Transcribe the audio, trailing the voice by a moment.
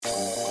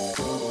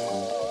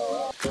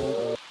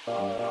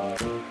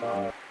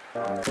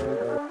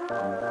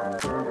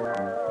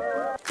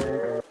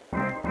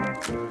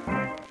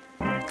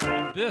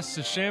This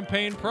is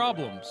Champagne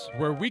Problems,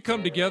 where we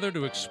come together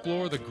to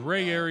explore the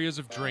gray areas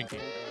of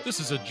drinking. This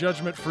is a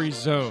judgment-free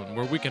zone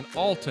where we can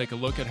all take a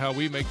look at how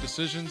we make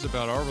decisions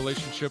about our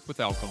relationship with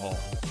alcohol.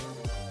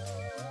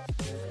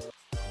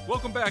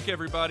 Welcome back,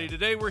 everybody.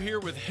 Today we're here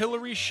with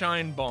Hillary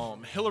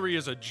Scheinbaum. Hillary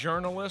is a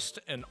journalist,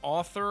 an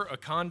author, a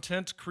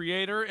content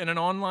creator, and an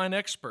online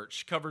expert.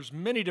 She covers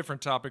many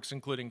different topics,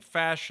 including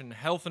fashion,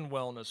 health and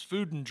wellness,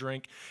 food and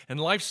drink, and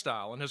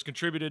lifestyle, and has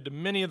contributed to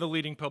many of the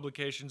leading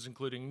publications,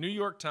 including New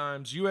York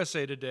Times,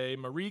 USA Today,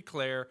 Marie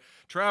Claire,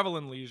 Travel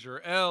and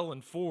Leisure, Elle,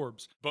 and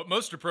Forbes. But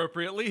most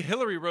appropriately,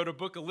 Hillary wrote a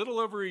book a little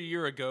over a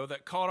year ago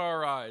that caught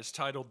our eyes,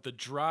 titled The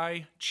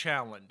Dry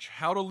Challenge: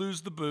 How to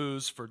Lose the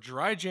Booze for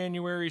Dry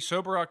January,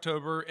 Sober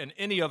October, and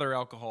any other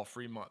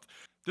alcohol-free month.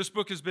 This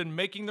book has been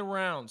making the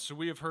rounds, so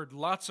we have heard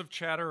lots of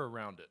chatter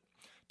around it.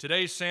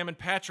 Today, Sam and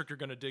Patrick are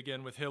going to dig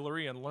in with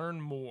Hillary and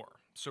learn more.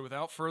 So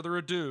without further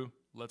ado,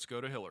 let's go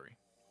to Hillary.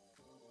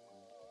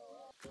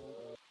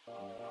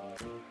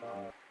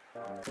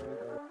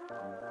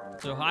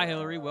 So hi,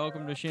 Hillary.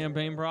 Welcome to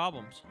Champagne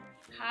Problems.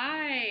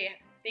 Hi.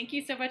 Thank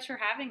you so much for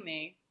having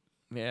me.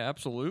 Yeah,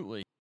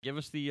 absolutely. Give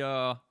us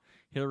the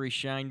Hillary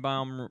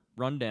Scheinbaum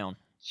rundown.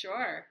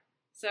 Sure.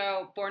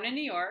 So, born in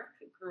New York,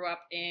 grew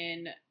up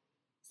in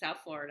South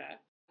Florida.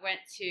 Went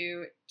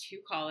to two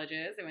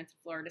colleges. I went to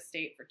Florida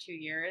State for 2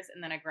 years,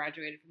 and then I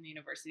graduated from the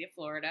University of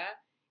Florida.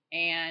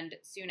 And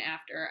soon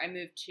after, I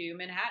moved to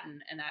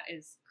Manhattan, and that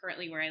is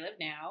currently where I live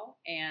now.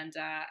 And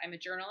I'm a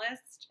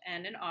journalist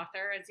and an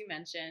author, as you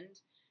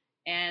mentioned.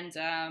 And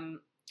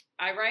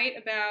I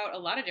write about a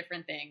lot of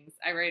different things.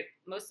 I write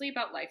mostly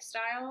about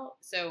lifestyle,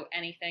 so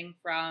anything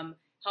from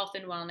health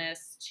and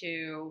wellness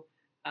to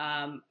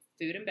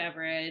food and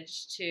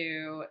beverage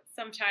to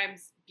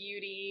sometimes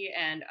beauty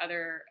and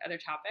other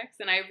topics.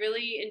 And I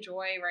really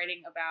enjoy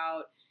writing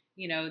about,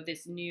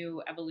 this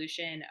new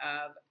evolution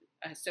of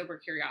a sober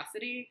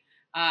curiosity,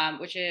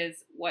 which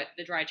is what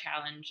the Dry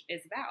Challenge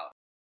is about.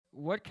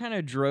 What kind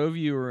of drove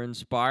you or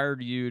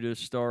inspired you to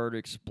start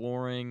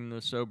exploring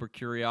the sober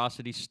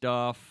curiosity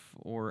stuff?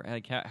 Or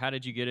how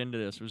did you get into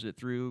this? Was it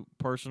through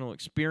personal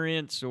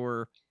experience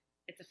or?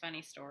 It's a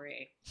funny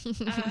story.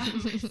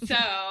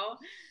 So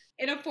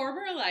in a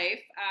former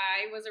life,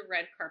 I was a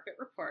red carpet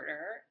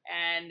reporter,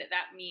 and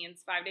that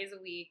means 5 days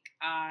a week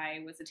I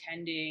was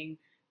attending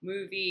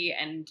movie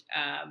and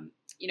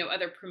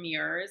other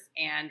premieres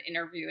and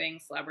interviewing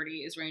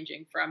celebrities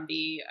ranging from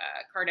the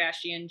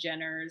Kardashian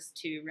Jenners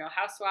to Real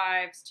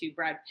Housewives to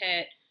Brad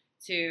Pitt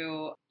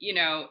to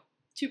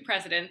two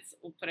presidents,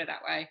 we'll put it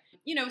that way,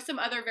 some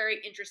other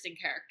very interesting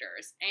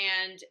characters.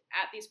 And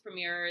at these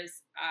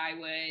premieres, I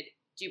would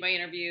do my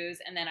interviews,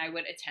 and then I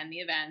would attend the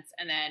events,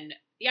 and then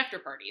the after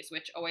parties,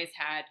 which always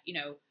had,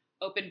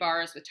 open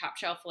bars with top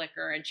shelf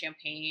liquor and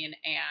champagne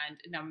and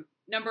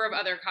a number of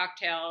other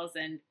cocktails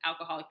and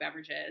alcoholic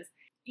beverages.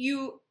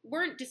 You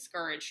weren't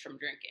discouraged from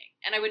drinking.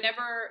 And I would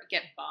never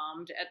get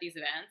bombed at these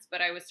events,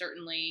 but I was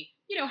certainly,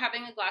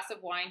 having a glass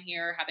of wine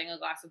here, having a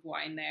glass of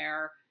wine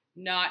there,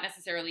 not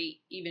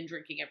necessarily even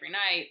drinking every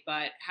night,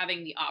 but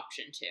having the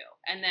option to.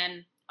 And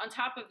then on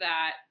top of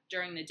that,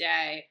 during the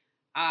day,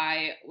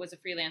 I was a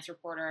freelance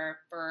reporter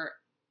for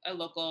a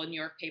local New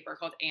York paper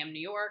called AM New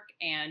York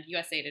and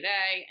USA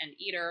Today and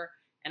Eater,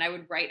 and I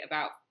would write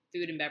about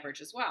food and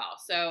beverage as well.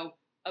 So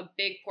a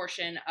big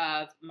portion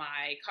of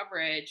my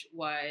coverage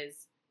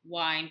was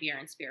wine, beer,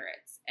 and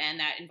spirits, and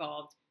that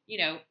involved,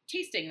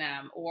 tasting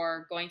them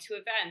or going to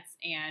events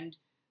and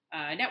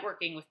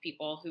networking with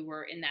people who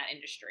were in that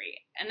industry.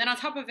 And then on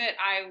top of it,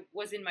 I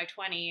was in my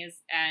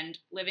 20s and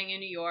living in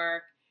New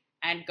York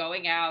and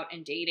going out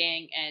and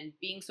dating and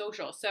being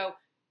social. So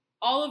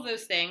all of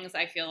those things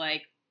I feel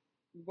like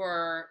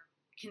were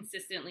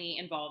consistently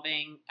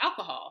involving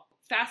alcohol.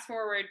 Fast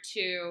forward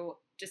to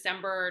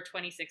December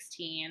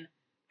 2016,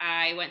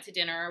 I went to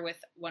dinner with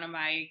one of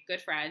my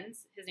good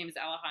friends. His name is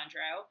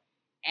Alejandro.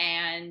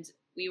 And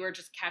we were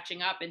just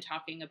catching up and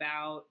talking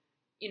about,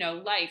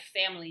 life,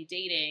 family,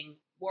 dating,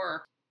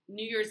 work.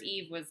 New Year's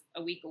Eve was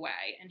a week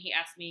away. And he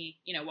asked me,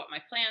 what my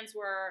plans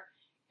were.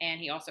 And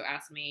he also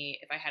asked me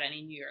if I had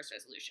any New Year's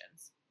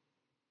resolutions.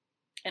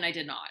 And I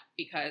did not,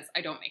 because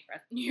I don't make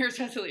New Year's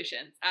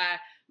resolutions.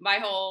 My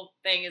whole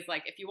thing is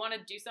like, if you want to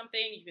do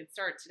something, you can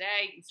start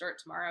today, you can start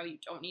tomorrow. You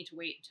don't need to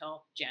wait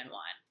until Jan 1.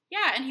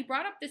 Yeah, and he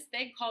brought up this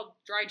thing called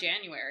Dry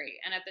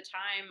January. And at the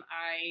time,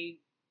 I,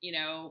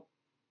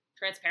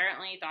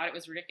 transparently thought it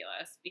was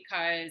ridiculous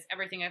because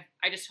everything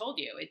I just told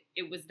you,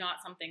 it was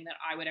not something that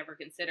I would ever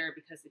consider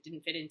because it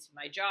didn't fit into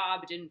my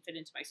job, it didn't fit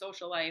into my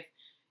social life,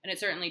 and it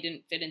certainly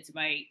didn't fit into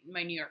my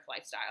New York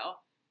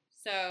lifestyle.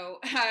 So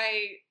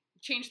I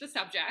changed the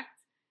subject,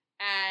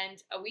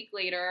 and a week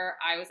later,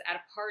 I was at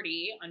a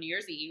party on New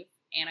Year's Eve,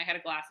 and I had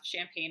a glass of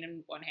champagne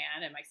in one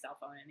hand and my cell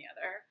phone in the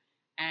other,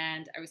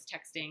 and I was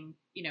texting,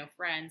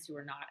 friends who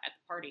were not at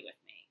the party with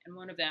me, and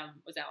one of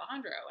them was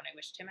Alejandro, and I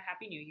wished him a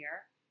Happy New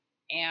Year,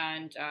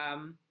 and,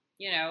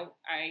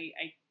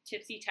 I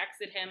tipsy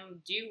texted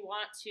him, do you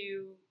want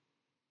to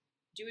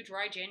do a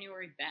dry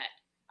January bet.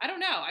 I don't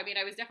know. I mean,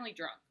 I was definitely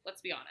drunk.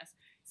 Let's be honest.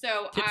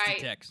 So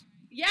Tipsy Tex.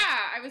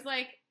 I was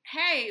like,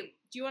 hey,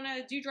 do you want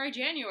to do dry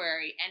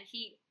January? And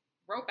he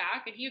wrote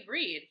back and he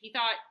agreed. He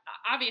thought,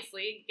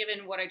 obviously,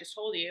 given what I just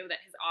told you, that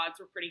his odds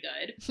were pretty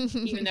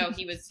good, even though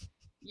he was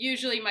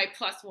usually my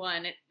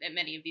 +1 at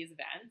many of these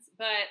events.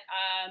 But,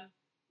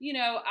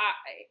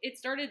 it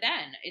started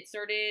then. It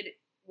started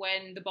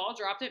when the ball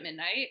dropped at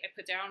midnight. I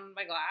put down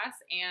my glass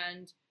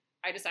and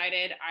I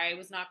decided I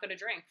was not going to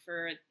drink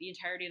for the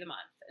entirety of the month.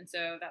 And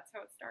so that's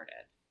how it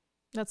started.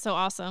 That's so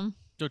awesome.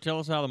 So tell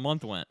us how the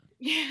month went.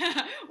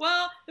 Yeah,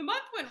 well, the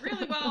month went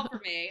really well for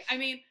me. I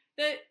mean,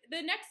 the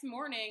next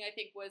morning, I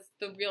think, was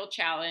the real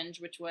challenge,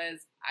 which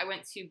was I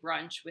went to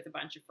brunch with a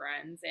bunch of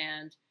friends,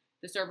 and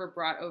the server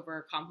brought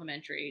over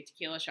complimentary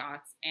tequila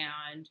shots,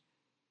 and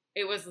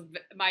it was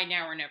my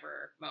now or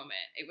never moment.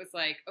 It was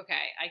like,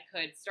 okay, I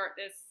could start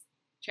this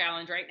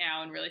challenge right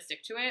now and really stick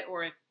to it,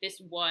 or if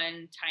this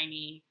one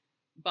tiny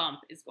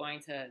bump is going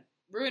to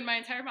ruin my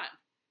entire month.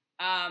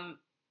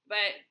 But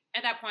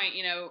at that point,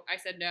 I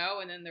said no,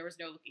 and then there was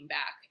no looking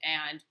back.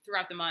 And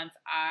throughout the month,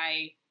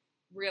 I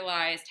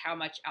realized how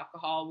much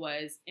alcohol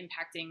was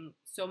impacting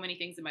so many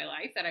things in my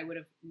life that I would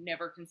have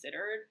never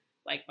considered,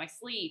 like my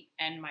sleep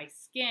and my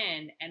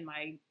skin and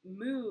my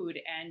mood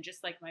and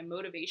just like my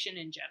motivation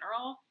in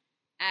general.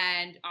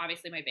 And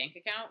obviously my bank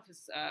account,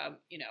 because,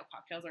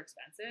 cocktails are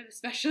expensive,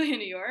 especially in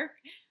New York.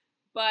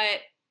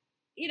 But,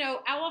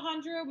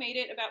 Alejandro made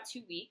it about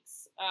 2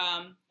 weeks.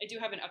 I do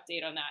have an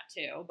update on that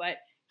too, but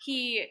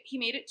he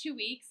made it 2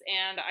 weeks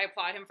and I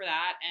applaud him for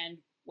that. And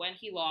when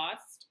he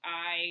lost,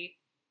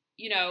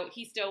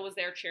 he still was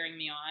there cheering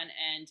me on.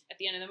 And at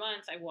the end of the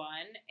month, I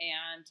won,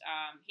 and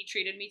he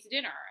treated me to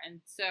dinner. And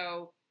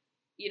so,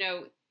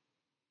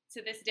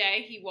 to this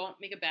day, he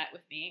won't make a bet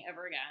with me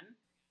ever again.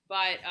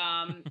 But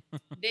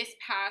this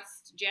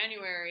past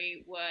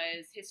January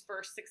was his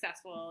first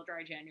successful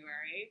dry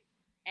January.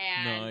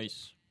 And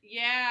nice.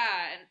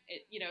 Yeah,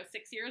 and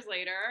 6 years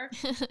later.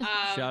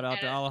 Shout out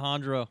to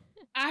Alejandro.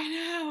 I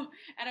know,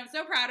 and I'm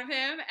so proud of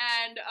him.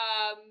 And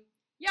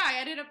I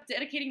ended up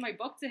dedicating my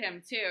book to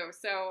him too.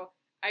 So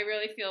I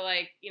really feel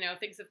like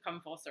things have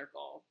come full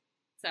circle.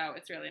 So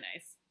it's really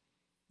nice.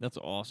 That's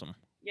awesome.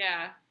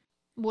 Yeah.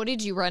 What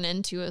did you run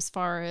into as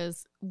far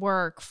as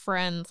work,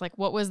 friends? Like,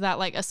 what was that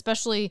like,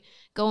 especially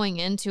going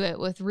into it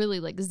with really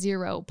like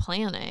zero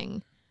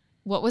planning?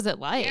 What was it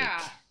like?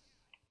 Yeah.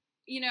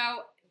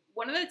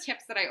 One of the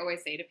tips that I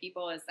always say to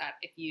people is that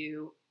if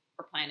you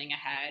are planning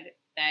ahead,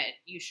 that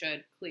you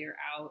should clear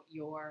out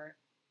your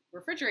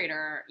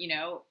refrigerator,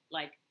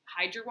 like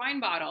hide your wine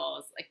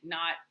bottles, like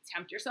not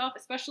tempt yourself,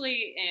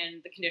 especially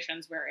in the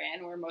conditions we're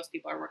in where most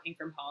people are working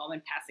from home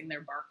and passing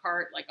their bar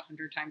cart like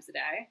 100 times a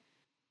day.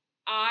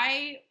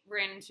 I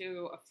ran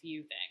into a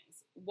few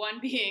things. One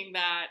being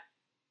that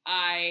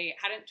I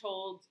hadn't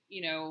told,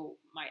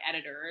 my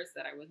editors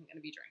that I wasn't going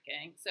to be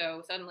drinking.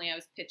 So suddenly I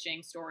was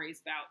pitching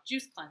stories about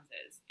juice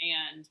cleanses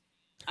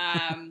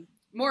and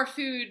more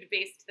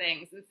food-based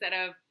things instead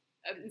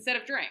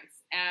of drinks.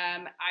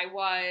 I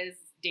was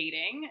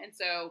dating, and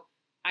so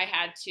I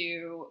had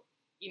to,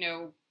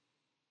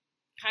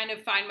 kind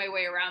of find my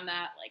way around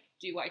that. Like,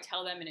 do I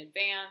tell them in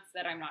advance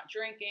that I'm not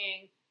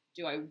drinking?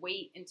 Do I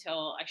wait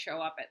until I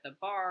show up at the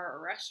bar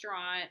or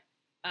restaurant?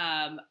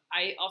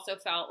 I also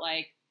felt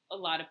like a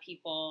lot of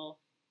people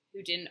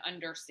who didn't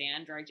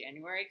understand dry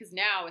January, because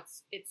now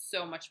it's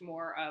so much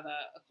more of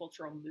a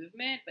cultural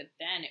movement, but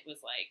then it was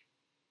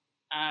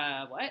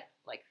like, what?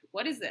 Like,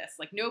 what is this?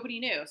 Like, nobody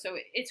knew. So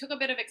it took a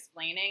bit of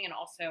explaining, and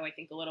also I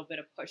think a little bit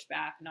of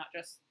pushback, not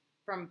just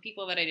from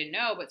people that I didn't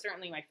know, but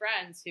certainly my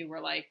friends who were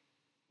like,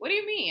 what do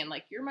you mean?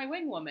 Like, you're my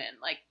wing woman.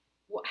 Like,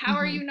 how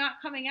are you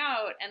not coming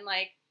out and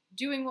like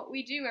doing what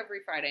we do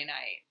every Friday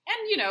night? And,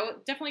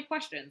 definitely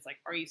questions like,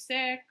 are you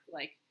sick?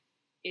 Like,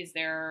 is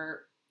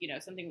there,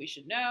 something we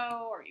should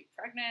know? Are you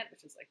pregnant?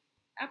 Which is like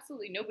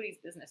absolutely nobody's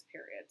business,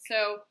 period.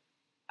 So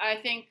I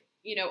think,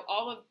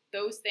 all of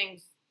those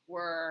things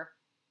were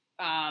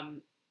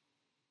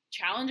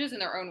challenges in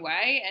their own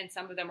way, and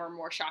some of them are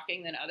more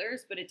shocking than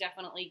others, but it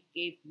definitely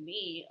gave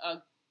me a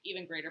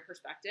even greater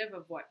perspective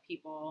of what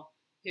people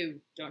who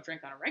don't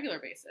drink on a regular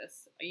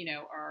basis,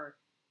 are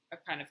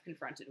kind of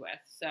confronted with.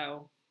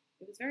 So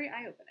it was very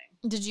eye-opening.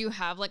 Did you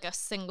have like a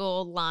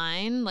single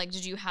line? Like,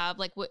 did you have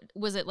like, what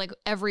was it like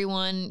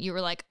everyone you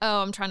were like,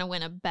 oh, I'm trying to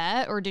win a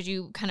bet? Or did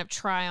you kind of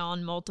try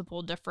on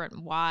multiple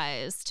different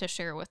whys to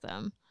share with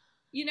them?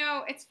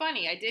 It's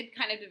funny. I did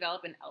kind of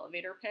develop an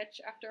elevator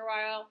pitch after a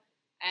while,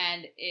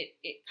 and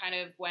it kind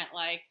of went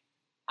like,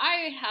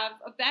 I have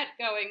a bet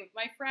going with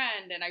my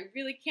friend and I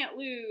really can't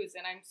lose,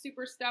 and I'm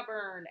super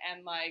stubborn,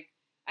 and like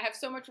I have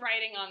so much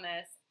writing on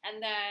this.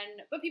 And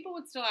then, but people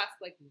would still ask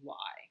like,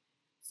 why?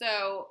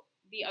 So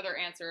the other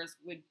answers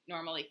would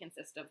normally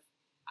consist of,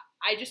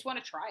 I just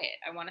want to try it.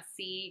 I want to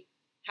see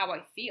how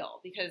I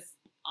feel, because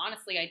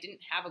honestly, I didn't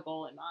have a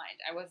goal in mind.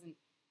 I wasn't,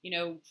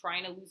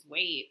 trying to lose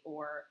weight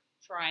or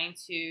trying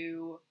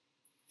to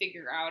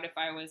figure out if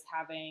I was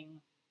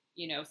having,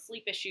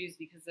 sleep issues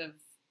because of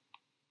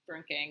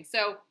drinking.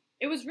 So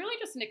it was really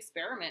just an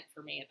experiment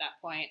for me at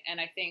that point. And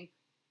I think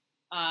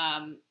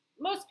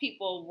most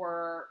people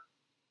were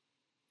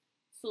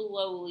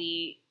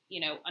slowly,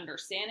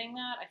 understanding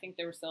that. I think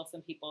there were still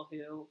some people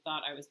who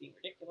thought I was being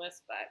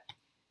ridiculous, but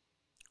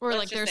or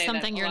like there's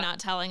something you're not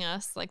telling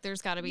us. Like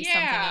there's got to be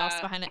something else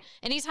behind it.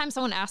 Anytime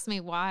someone asks me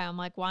why, I'm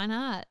like, why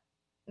not?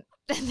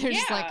 And they're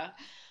just like,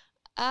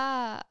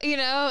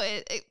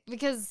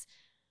 because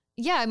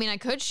I mean, I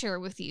could share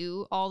with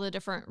you all the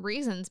different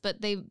reasons,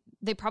 but they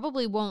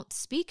probably won't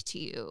speak to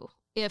you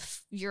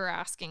if you're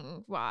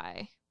asking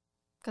why,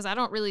 because I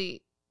don't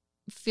really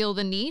feel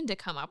the need to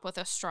come up with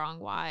a strong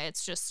why.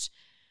 It's just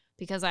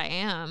because I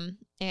am.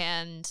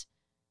 And,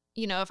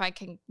 if I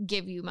can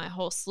give you my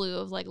whole slew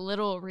of like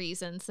little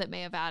reasons that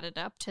may have added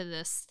up to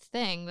this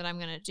thing that I'm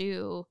going to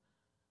do,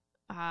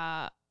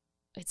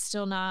 it's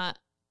still not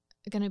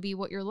going to be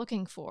what you're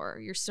looking for.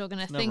 You're still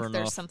going to think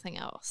there's something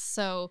else.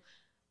 So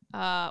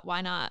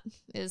why not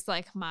is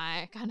like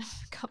my kind of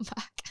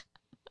comeback.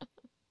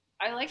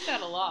 I like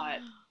that a lot.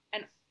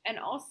 And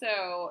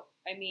also,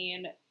 I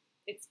mean,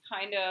 it's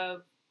kind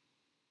of,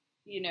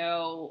 it's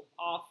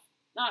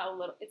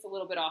a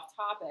little bit off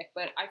topic,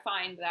 but I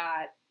find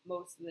that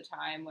most of the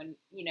time when,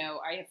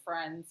 I have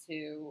friends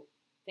who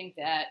think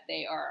that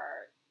they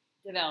are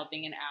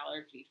developing an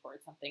allergy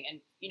towards something,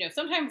 and,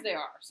 sometimes they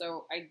are.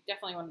 So I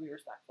definitely want to be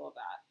respectful of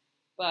that.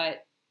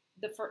 But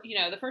the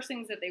first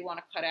things that they want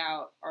to cut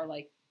out are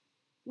like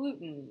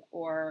gluten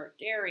or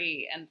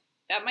dairy, and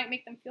that might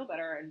make them feel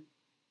better.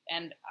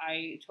 And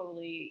I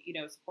totally,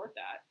 support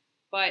that.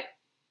 But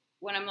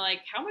when I'm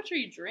like, how much are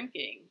you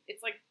drinking?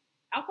 It's like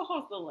alcohol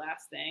is the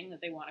last thing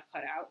that they want to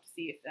cut out to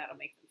see if that'll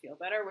make them feel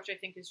better, which I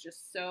think is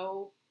just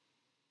so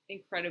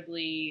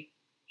incredibly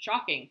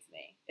shocking to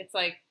me. It's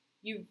like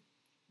you've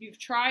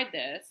tried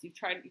this, you've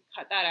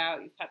cut that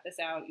out, you've cut this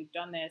out, you've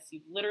done this,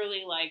 you've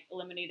literally like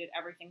eliminated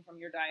everything from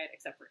your diet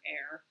except for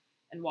air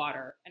and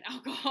water and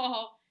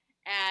alcohol.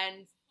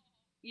 And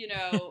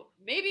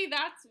maybe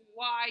that's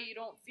why you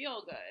don't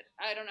feel good.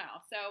 I don't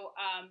know. So,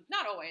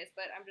 not always,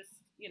 but I'm just,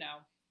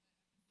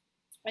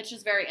 it's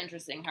just very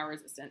interesting how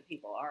resistant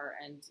people are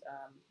and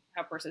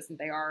how persistent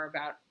they are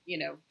about,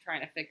 trying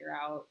to figure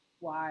out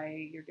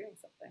why you're doing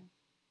something.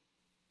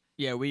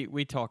 Yeah,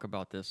 we talk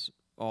about this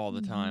all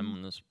the time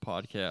on this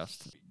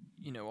podcast.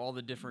 All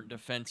the different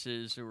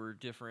defenses or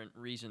different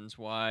reasons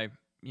why,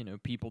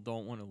 people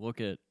don't want to look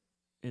at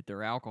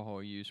their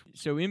alcohol use.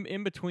 So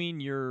in between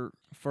your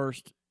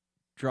first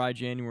Dry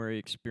January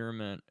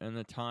experiment and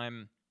the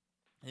time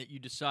that you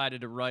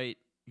decided to write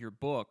your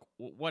book,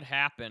 what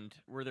happened?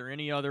 Were there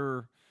any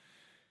other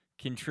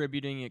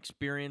contributing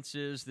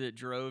experiences that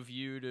drove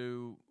you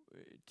to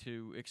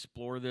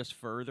explore this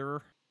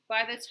further?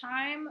 By the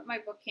time my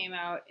book came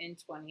out in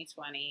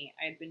 2020,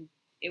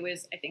 it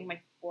was, I think, my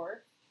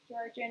fourth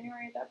Dry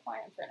January at that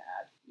point. I'm trying to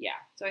add. Yeah,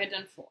 so I had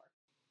done 4.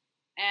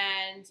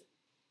 And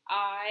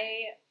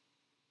I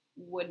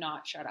would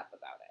not shut up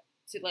about it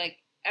to like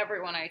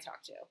everyone I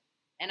talked to.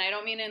 And I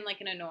don't mean in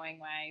like an annoying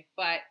way,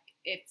 but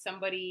if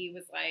somebody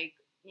was like,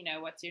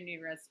 what's your New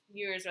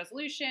Year's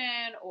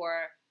resolution,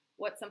 or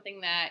what's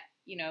something that,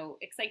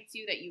 excites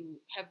you that you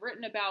have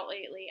written about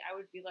lately, I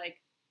would be like,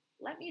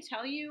 let me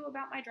tell you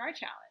about my dry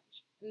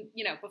challenge,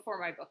 before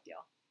my book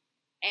deal.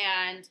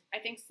 And I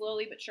think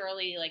slowly but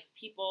surely, like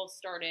people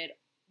started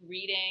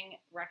reading,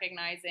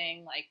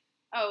 recognizing like,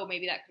 oh,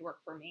 maybe that could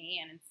work for me.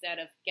 And instead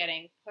of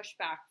getting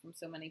pushback from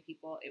so many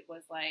people, it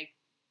was like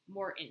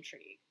more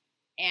intrigue.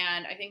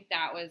 And I think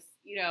that was,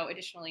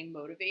 additionally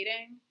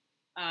motivating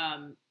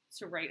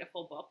to write a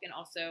full book, and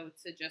also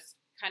to just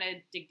kind of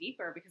dig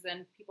deeper, because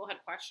then people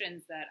had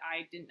questions that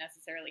I didn't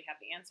necessarily have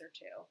the answer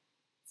to.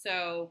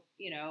 So,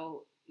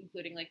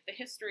 including like the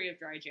history of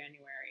Dry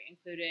January,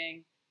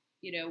 including,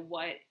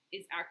 what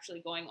is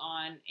actually going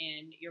on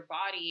in your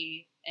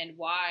body and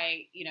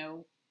why,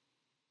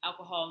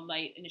 alcohol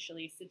might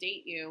initially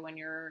sedate you when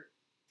you're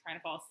trying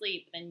to fall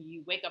asleep, and then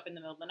you wake up in the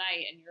middle of the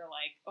night and you're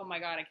like, oh my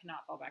God, I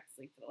cannot fall back to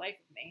sleep for the life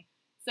of me.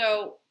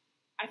 So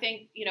I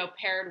think,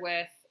 paired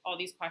with all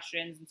these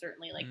questions and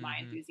certainly like my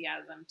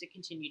enthusiasm to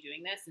continue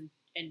doing this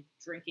and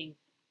drinking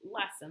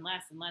less and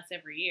less and less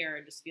every year,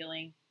 and just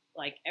feeling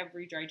like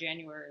every Dry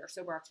January or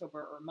Sober October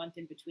or month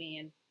in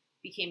between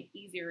became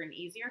easier and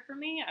easier for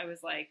me. I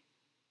was like,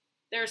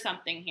 there's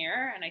something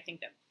here. And I think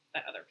that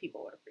other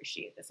people would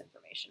appreciate this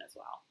information as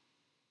well.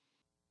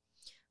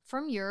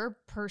 From your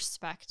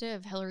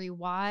perspective, Hillary,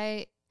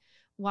 why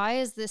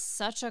is this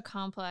such a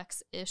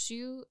complex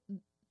issue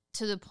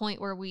to the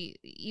point where we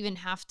even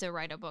have to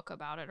write a book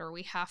about it, or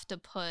we have to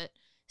put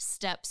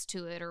steps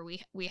to it, or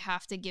we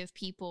have to give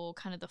people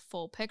kind of the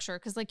full picture?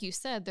 Because like you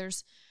said,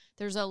 there's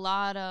a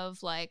lot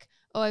of like,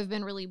 oh, I've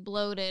been really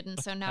bloated, and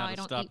so now I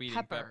don't eat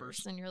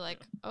peppers. And you're like,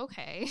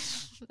 okay,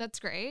 that's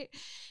great.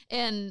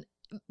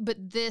 But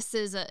this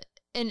is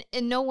and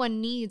no one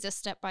needs a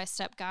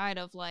step-by-step guide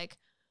of like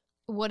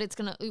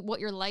what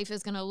your life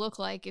is gonna look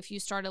like if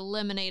you start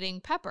eliminating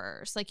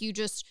peppers. Like you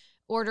just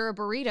order a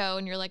burrito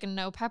and you're like,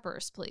 no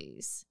peppers,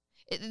 please.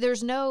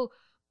 There's no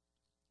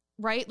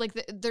right? Like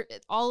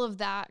all of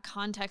that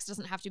context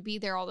doesn't have to be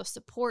there. All the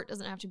support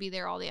doesn't have to be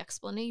there. All the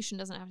explanation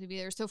doesn't have to be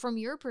there. So from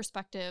your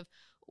perspective,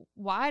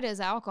 why does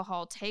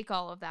alcohol take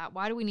all of that?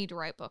 Why do we need to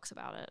write books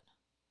about it?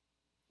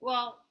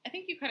 Well, I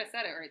think you kind of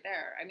said it right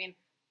there. I mean,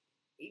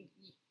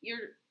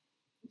 you're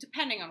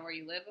depending on where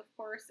you live, of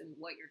course, and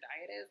what your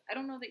diet is. I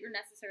don't know that you're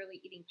necessarily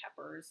eating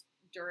peppers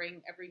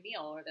during every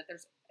meal, or that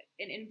there's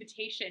an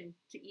invitation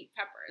to eat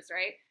peppers,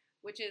 right?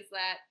 Which is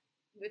that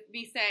with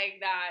me saying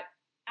that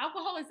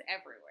alcohol is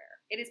everywhere.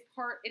 It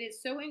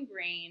is so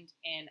ingrained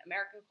in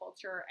American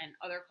culture and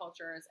other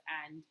cultures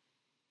and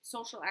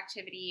social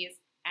activities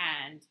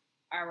and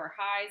our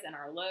highs and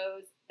our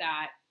lows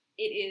that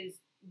it is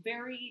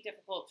very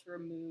difficult to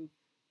remove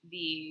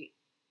the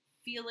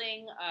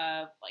feeling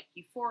of like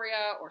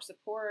euphoria or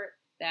support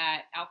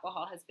that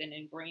alcohol has been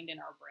ingrained in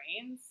our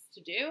brains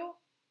to do.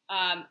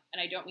 And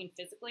I don't mean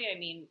physically, I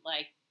mean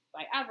like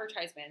by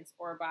advertisements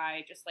or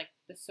by just like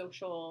the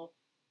social,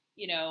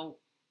 I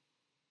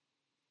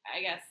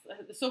guess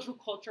the social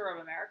culture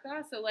of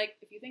America. So like,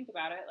 if you think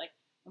about it, like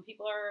when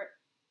people are,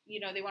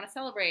 they want to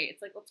celebrate,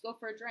 it's like, let's go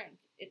for a drink.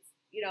 It's,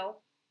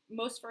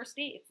 most first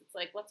dates, it's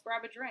like, let's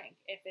grab a drink.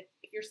 If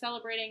you're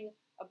celebrating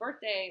a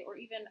birthday or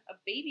even a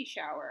baby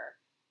shower,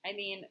 I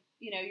mean,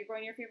 you're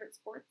going to your favorite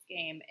sports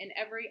game. In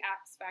every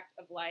aspect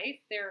of life,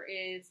 there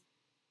is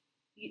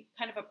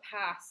kind of a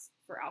pass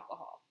for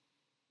alcohol.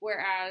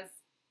 Whereas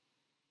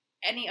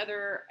any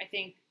other, I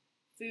think,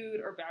 food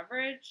or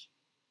beverage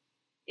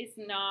is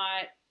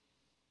not,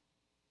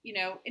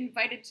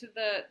 invited to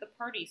the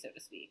party, so to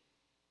speak.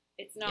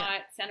 It's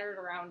not centered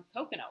around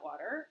coconut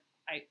water.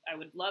 I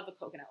would love a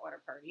coconut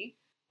water party,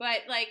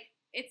 but like,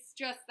 it's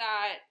just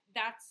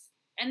that's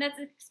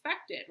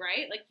expected,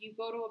 right? Like you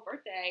go to a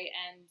birthday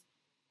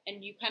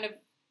and you kind of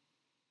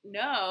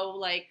know,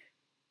 like,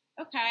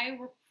 okay,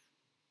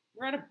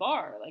 we're at a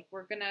bar, like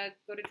we're gonna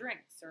go to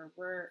drinks, or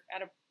we're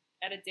at a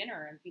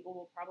dinner and people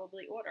will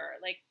probably order.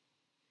 Like,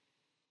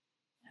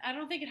 I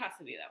don't think it has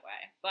to be that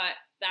way, but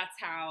that's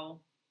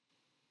how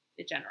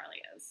it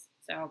generally is.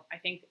 So I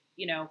think,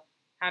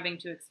 having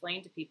to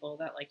explain to people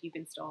that like you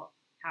can still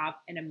have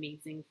an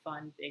amazing,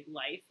 fun, big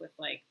life with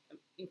like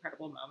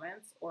incredible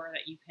moments, or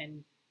that you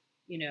can,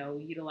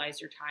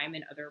 utilize your time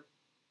in other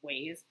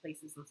ways,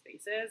 places, and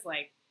spaces.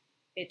 Like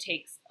it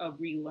takes a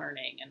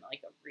relearning and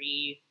like a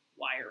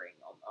rewiring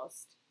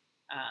almost,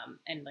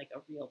 and like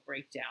a real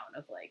breakdown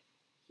of like,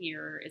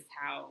 here is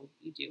how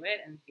you do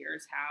it, and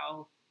here's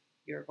how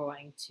you're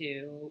going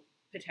to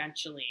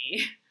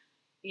potentially,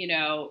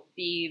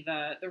 be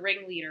the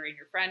ringleader in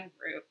your friend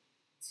group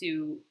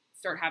to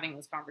start having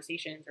those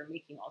conversations or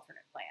making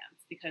alternate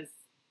plans. Because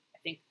I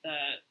think the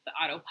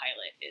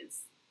autopilot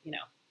is,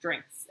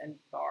 drinks and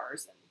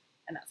bars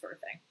and that sort of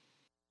thing.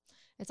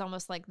 It's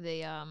almost like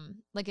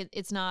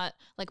it's not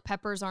like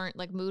peppers aren't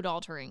like mood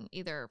altering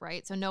either,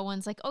 right? So no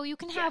one's like, oh, you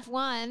can have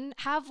one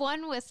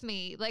with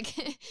me. Like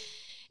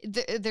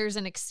there's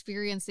an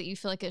experience that you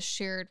feel like is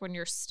shared when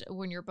you're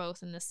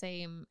both in the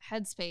same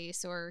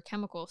headspace or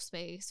chemical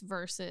space,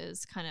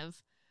 versus kind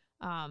of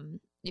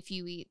if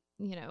you eat,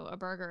 a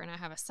burger and I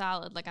have a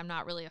salad, like I'm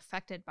not really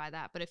affected by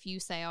that. But if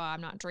you say, oh,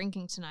 I'm not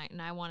drinking tonight and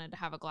I wanted to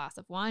have a glass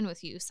of wine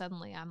with you,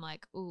 suddenly I'm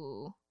like,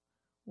 ooh,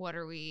 what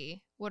are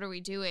we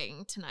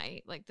doing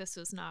tonight? Like this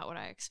was not what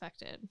I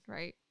expected,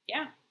 right?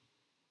 Yeah,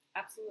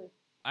 absolutely.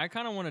 I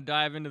kind of want to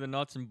dive into the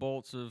nuts and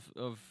bolts of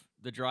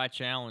the dry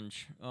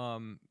challenge.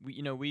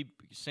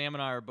 Sam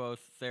and I are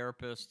both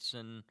therapists,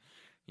 and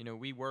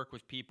we work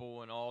with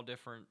people in all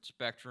different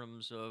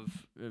spectrums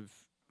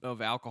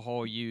of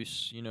alcohol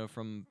use.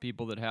 From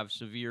people that have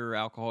severe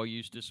alcohol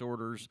use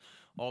disorders,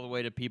 all the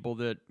way to people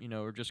that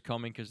are just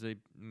coming because they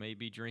may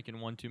be drinking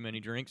one too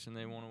many drinks and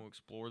they want to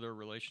explore their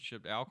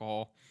relationship to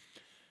alcohol,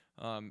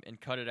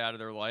 and cut it out of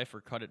their life or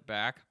cut it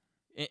back.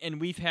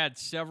 And we've had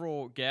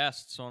several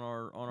guests on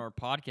our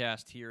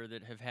podcast here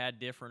that have had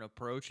different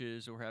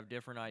approaches or have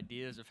different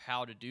ideas of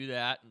how to do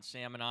that. And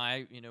Sam and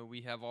I,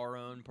 we have our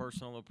own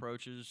personal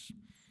approaches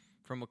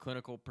from a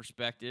clinical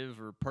perspective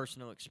or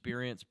personal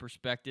experience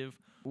perspective.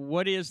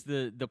 What is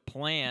the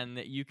plan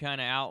that you kind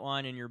of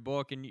outline in your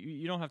book? And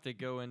you don't have to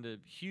go into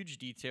huge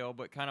detail,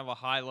 but kind of a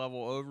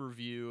high-level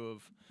overview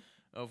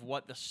of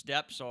what the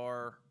steps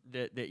are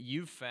that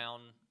you've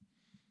found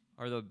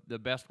are the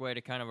best way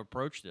to kind of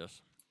approach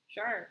this.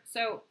 Sure.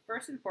 So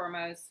first and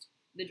foremost,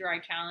 the dry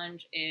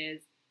challenge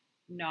is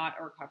not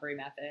a recovery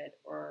method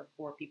or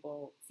for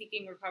people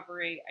seeking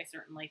recovery. I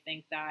certainly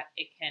think that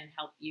it can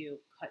help you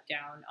cut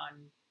down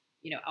on,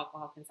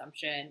 alcohol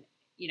consumption,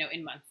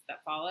 in months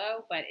that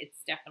follow, but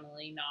it's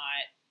definitely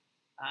not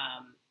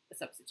a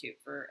substitute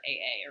for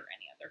AA or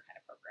any other kind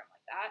of program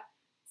like that.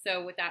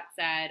 So with that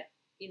said,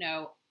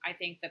 I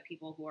think that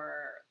people who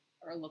are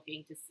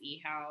looking to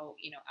see how,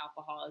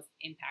 alcohol is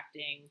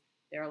impacting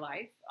their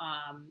life,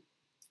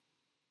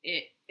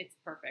 it's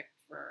perfect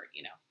for,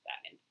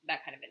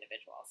 that kind of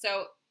individual.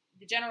 So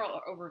the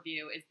general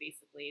overview is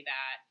basically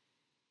that,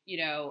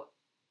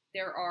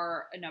 there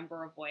are a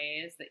number of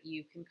ways that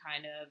you can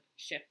kind of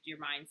shift your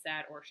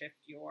mindset or shift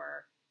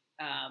your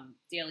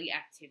daily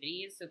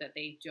activities so that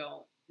they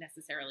don't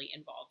necessarily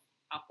involve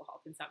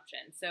alcohol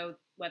consumption. So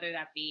whether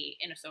that be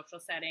in a social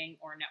setting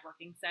or a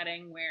networking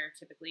setting where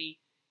typically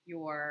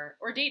or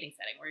dating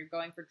setting where you're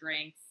going for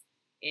drinks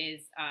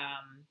is,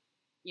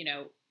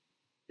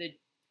 the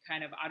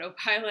kind of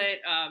autopilot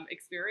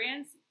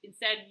experience.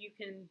 Instead, you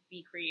can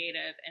be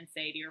creative and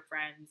say to your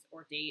friends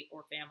or date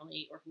or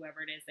family or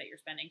whoever it is that you're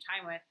spending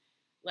time with,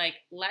 like,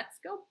 let's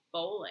go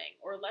bowling,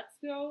 or let's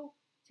go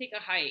take a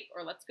hike,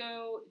 or let's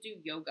go do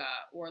yoga,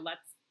 or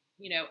let's,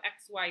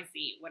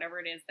 XYZ, whatever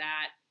it is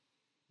that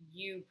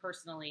you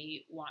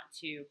personally want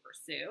to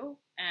pursue.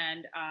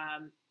 And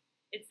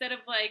instead of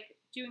like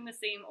doing the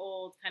same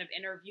old kind of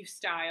interview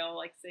style,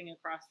 like sitting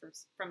across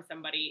from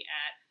somebody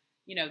at,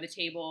 the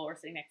table or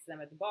sitting next to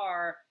them at the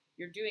bar,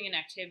 you're doing an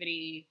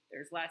activity.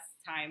 There's less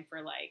time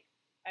for like,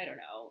 I don't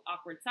know,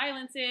 awkward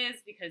silences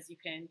because you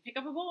can pick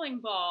up a bowling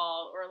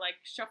ball or like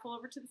shuffle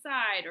over to the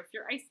side, or if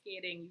you're ice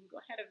skating, you can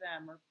go ahead of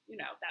them, or,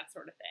 that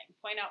sort of thing.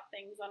 Point out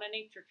things on a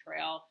nature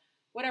trail,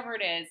 whatever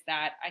it is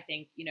that I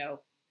think,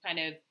 kind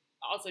of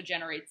also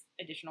generates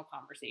additional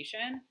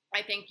conversation.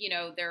 I think,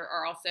 there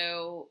are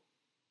also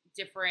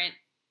different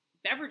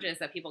beverages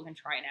that people can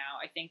try now.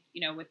 I think,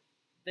 with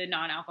the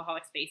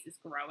non-alcoholic space is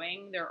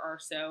growing, there are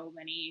so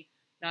many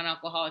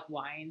non-alcoholic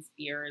wines,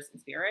 beers, and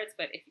spirits.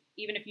 But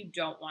even if you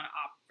don't want to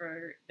opt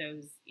for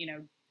those,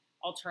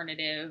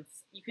 alternatives,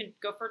 you can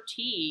go for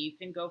tea, you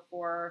can go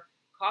for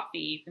coffee,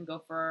 you can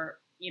go for,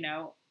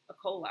 a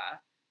cola.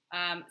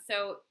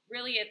 So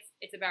really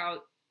it's about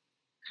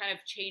kind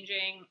of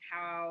changing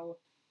how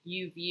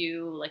you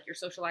view like your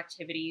social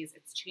activities.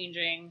 It's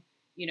changing,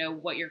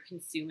 what you're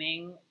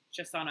consuming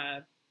just on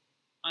a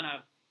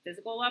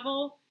physical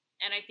level.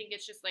 And I think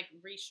it's just like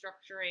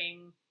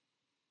restructuring,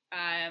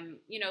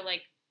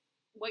 like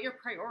what your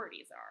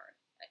priorities are.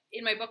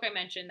 In my book, I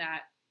mentioned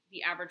that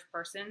the average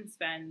person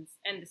spends,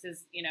 and this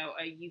is,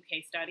 a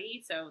UK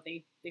study, so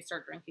they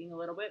start drinking a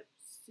little bit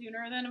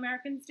sooner than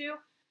Americans do,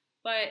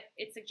 but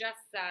it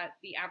suggests that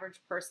the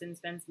average person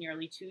spends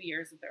nearly 2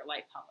 years of their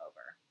life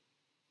hungover.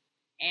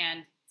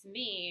 And to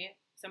me,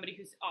 somebody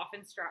who's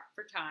often strapped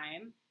for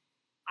time,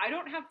 I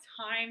don't have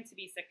time to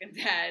be sick in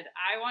bed.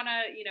 I want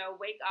to,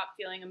 wake up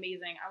feeling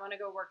amazing. I want to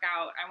go work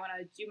out. I want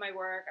to do my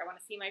work. I want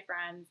to see my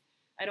friends.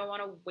 I don't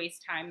want to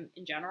waste time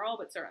in general,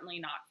 but certainly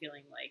not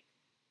feeling like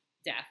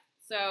death.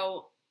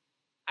 So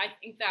I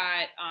think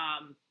that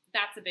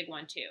that's a big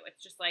one too.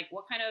 It's just like,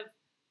 what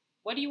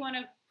do you want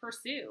to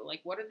pursue? Like,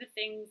 what are the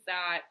things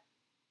that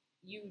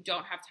you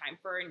don't have time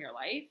for in your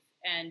life,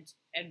 and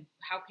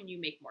how can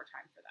you make more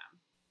time for them?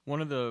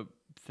 One of the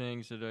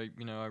things that I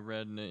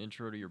read in the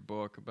intro to your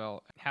book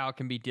about how it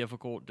can be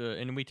difficult to,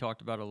 and we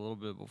talked about it a little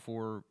bit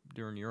before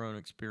during your own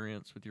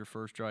experience with your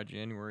first Dry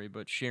January,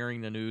 but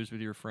sharing the news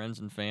with your friends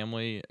and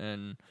family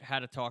and how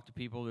to talk to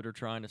people that are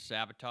trying to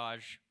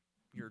sabotage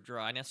your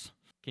dryness.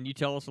 Can you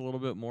tell us a little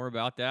bit more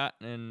about that,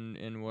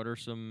 and what are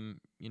some,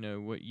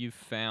 what you've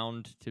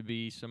found to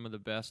be some of the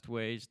best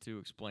ways to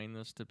explain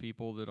this to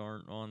people that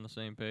aren't on the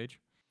same page?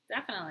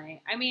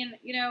 Definitely. I mean,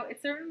 it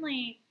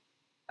certainly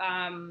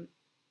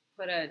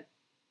put a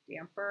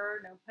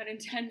damper, no pun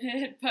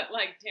intended, but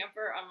like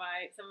damper on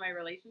some of my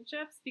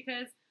relationships,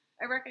 because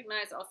I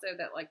recognize also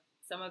that like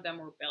some of them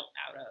were built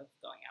out of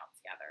going out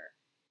together.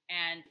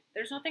 And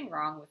there's nothing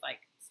wrong with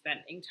like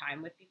spending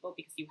time with people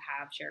because you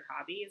have shared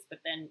hobbies.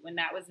 But then when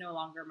that was no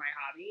longer my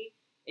hobby,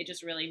 it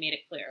just really made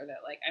it clear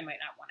that like I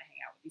might not want to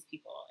hang out with these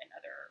people in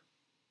other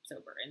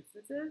sober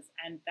instances.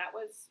 And that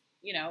was,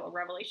 a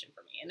revelation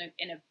for me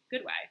in a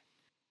good way.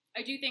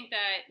 I do think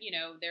that,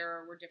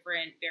 there were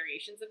different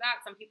variations of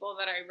that. Some people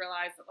that I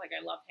realized that like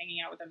I loved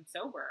hanging out with them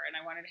sober and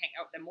I wanted to hang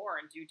out with them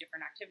more and do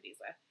different activities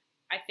with.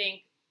 I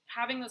think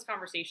having those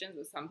conversations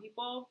with some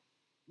people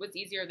was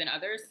easier than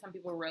others. Some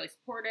people were really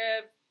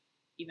supportive,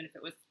 even if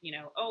it was,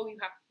 oh,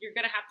 you're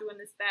going to have to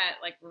win this bet.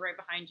 Like, we're right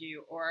behind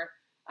you. Or,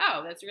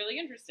 oh, that's really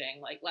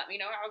interesting. Like, let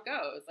me know how it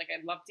goes. Like,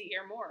 I'd love to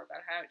hear more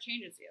about how it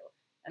changes you.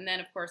 And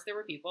then, of course, there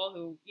were people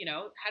who,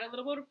 had a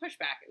little bit of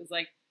pushback. It was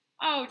like,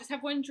 oh, just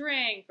have one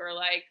drink. Or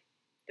like,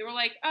 they were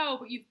like, oh,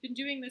 but you've been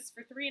doing this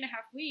for 3.5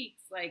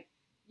 weeks. Like,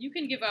 you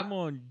can give up. Come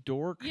on,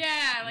 dork.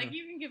 Yeah, like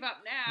you can give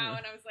up now. Yeah.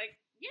 And I was like,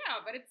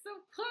 yeah, but it's so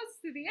close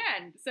to the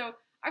end. So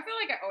I feel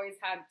like I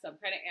always had some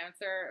kind of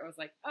answer. It was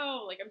like,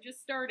 oh, like I'm just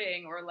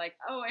starting, or like,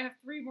 oh, I have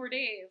 3 more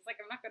days. Like,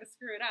 I'm not going to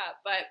screw it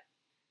up. But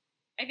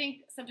I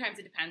think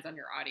sometimes it depends on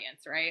your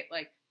audience, right?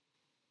 Like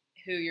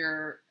who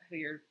you're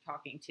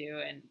talking to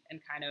and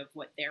kind of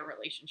what their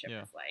relationship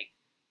is like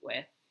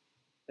with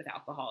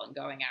alcohol and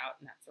going out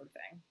and that sort of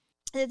thing.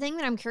 The thing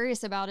that I'm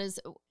curious about is,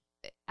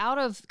 out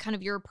of kind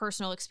of your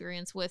personal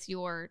experience with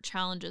your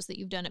challenges that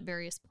you've done at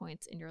various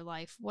points in your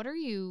life, what are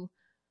you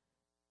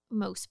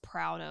most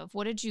proud of?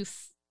 What did you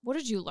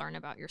learn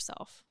about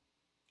yourself?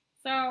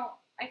 So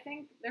I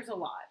think there's a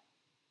lot.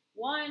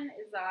 One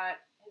is that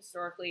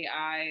historically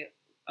I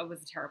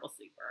was a terrible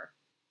sleeper.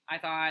 I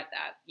thought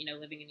that,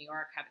 living in New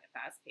York, having a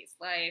fast-paced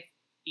life,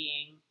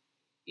 being,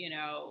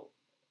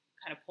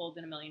 kind of pulled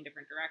in a million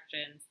different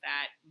directions,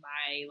 that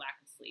my lack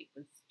of sleep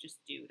was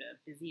just due to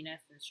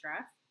busyness and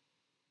stress.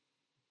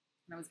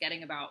 And I was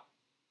getting about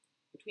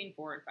between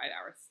 4 and 5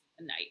 hours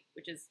a night,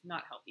 which is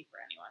not healthy for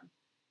anyone.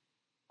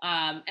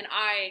 And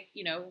I,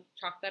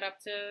 chalked that up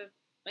to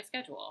my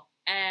schedule.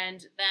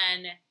 And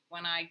then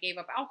when I gave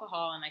up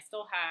alcohol and I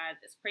still had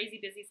this crazy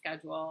busy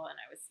schedule and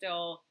I was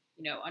still,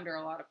 under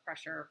a lot of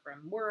pressure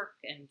from work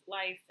and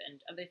life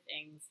and other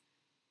things,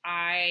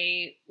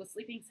 I was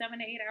sleeping 7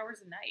 to 8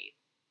 hours a night.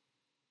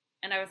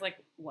 And I was like,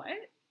 what?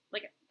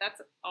 Like,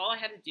 that's all I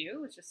had to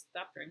do was just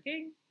stop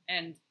drinking.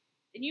 And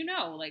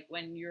like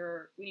when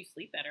you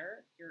sleep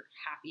better, you're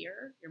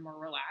happier, you're more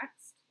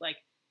relaxed. Like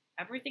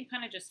everything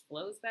kind of just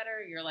flows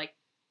better. You're like,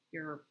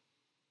 your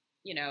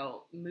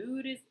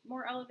mood is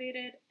more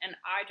elevated. And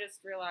I just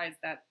realized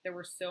that there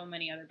were so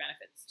many other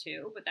benefits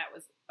too, but that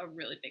was a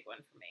really big one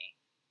for me.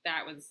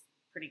 That was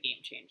pretty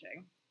game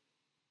changing.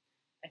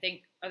 I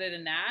think other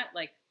than that,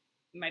 like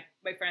my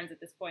friends at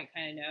this point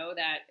kind of know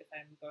that if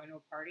I'm going to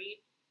a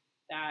party,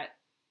 that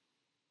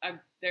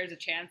there's a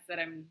chance that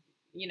I'm,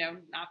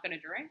 not going to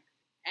drink,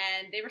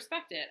 and they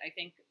respect it. I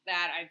think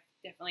that I've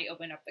definitely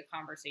opened up the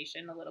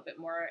conversation a little bit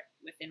more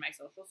within my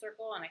social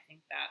circle, and I think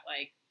that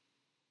like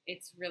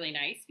it's really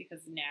nice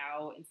because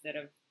now instead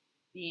of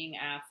being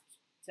asked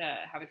to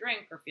have a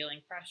drink or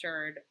feeling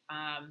pressured,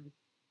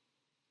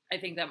 I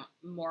think that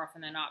more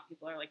often than not,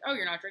 people are like, oh,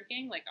 you're not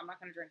drinking? Like, I'm not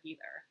going to drink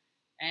either.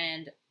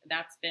 And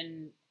that's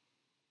been,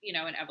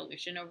 an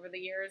evolution over the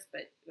years,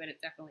 but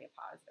it's definitely a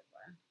positive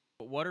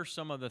one. What are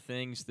some of the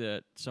things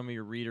that some of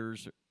your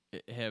readers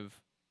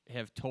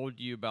have told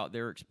you about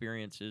their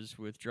experiences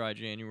with Dry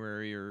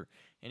January, or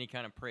any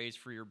kind of praise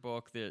for your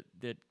book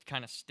that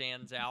kind of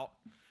stands out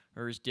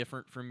or is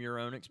different from your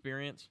own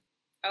experience?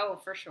 Oh,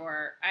 for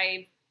sure.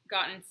 I've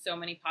gotten so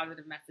many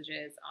positive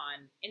messages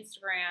on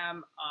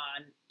Instagram,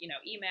 on,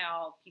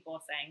 email,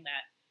 people saying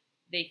that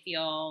they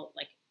feel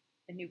like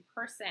a new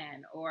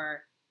person,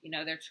 or,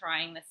 they're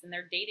trying this in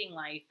their dating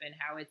life and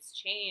how it's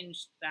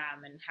changed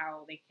them and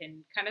how they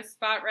can kind of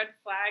spot red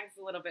flags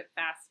a little bit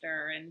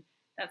faster and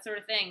that sort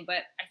of thing.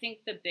 But I think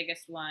the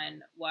biggest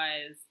one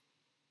was,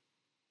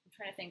 I'm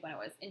trying to think when it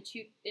was, in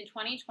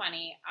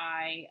 2020,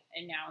 I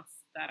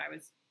announced that I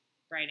was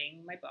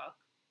writing my book,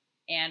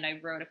 and I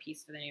wrote a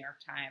piece for the New York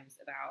Times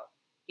about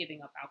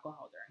giving up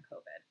alcohol during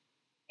COVID.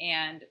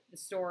 And the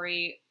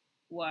story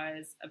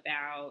was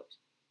about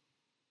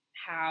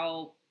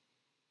how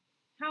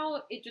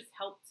it just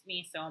helped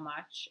me so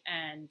much,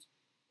 and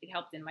it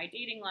helped in my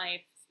dating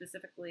life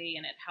specifically,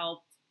 and it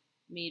helped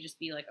me just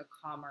be like a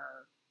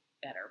calmer,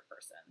 better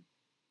person.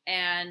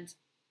 And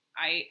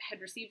I had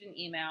received an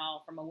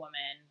email from a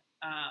woman.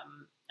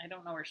 I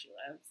don't know where she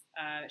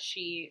lives.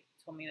 She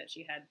told me that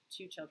she had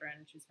 2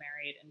 children. She was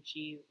married, and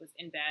she was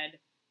in bed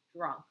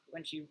drunk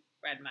when she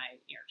read my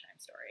New York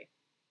Times story.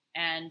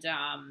 And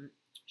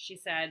she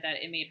said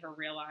that it made her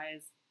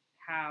realize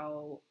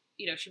how,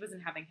 she wasn't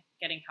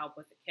getting help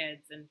with the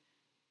kids, and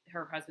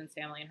her husband's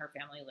family and her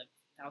family lived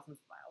thousands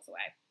of miles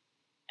away.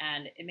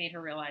 And it made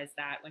her realize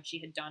that when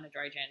she had done a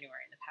Dry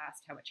January in the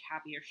past, how much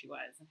happier she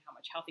was and how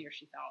much healthier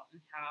she felt,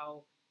 and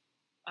how,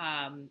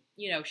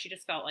 she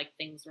just felt like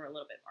things were a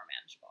little bit more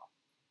manageable.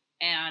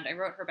 And I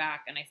wrote her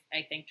back, and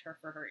I thanked her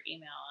for her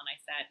email, and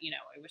I said,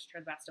 I wished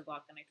her the best of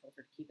luck, and I told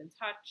her to keep in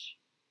touch,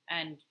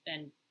 and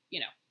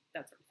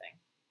that sort of thing.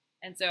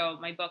 And so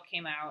my book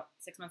came out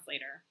 6 months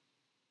later,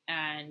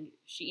 and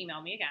she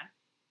emailed me again,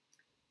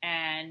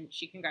 and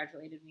she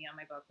congratulated me on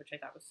my book, which I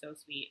thought was so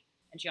sweet.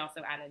 And she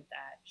also added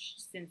that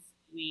since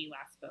we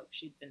last spoke,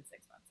 she'd been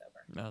 6 months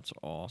sober. That's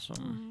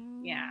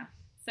awesome. Yeah.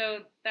 So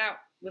that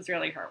was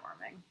really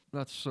heartwarming.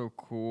 That's so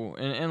cool.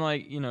 And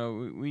like,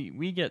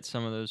 we get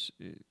some of those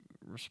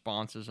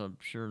responses. I'm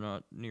sure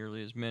not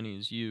nearly as many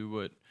as you,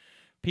 but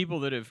people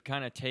that have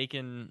kind of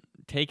taken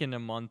a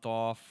month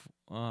off,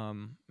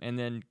 and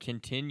then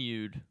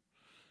continued,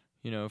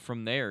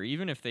 from there,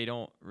 even if they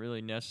don't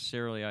really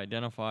necessarily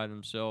identify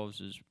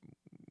themselves as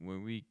what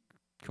we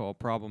call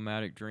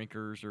problematic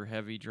drinkers or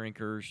heavy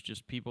drinkers,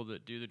 just people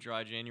that do the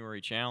Dry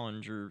January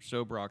challenge or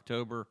Sober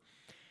October,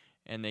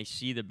 and they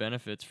see the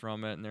benefits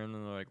from it, and they're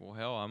like, well,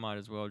 hell, I might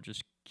as well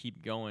just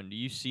keep going. Do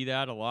you see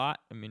that a lot?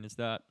 I mean, is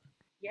that?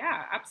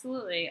 Yeah,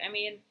 absolutely. I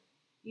mean,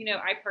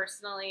 I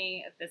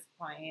personally, at this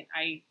point,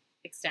 I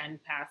extend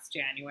past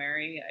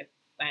January. I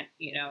went,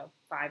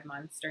 5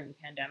 months during the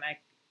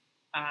pandemic,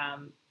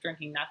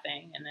 drinking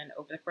nothing. And then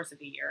over the course of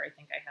a year, I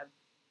think I had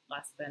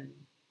less than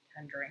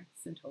 10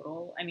 drinks in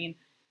total. I mean,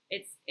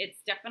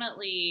 it's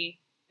definitely,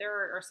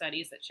 there are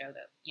studies that show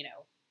that,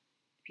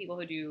 people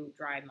who do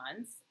dry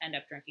months end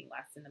up drinking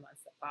less in the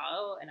months that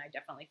follow. And I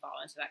definitely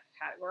fall into that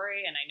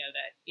category. And I know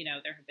that,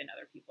 there have been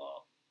other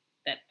people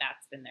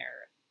that's been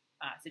their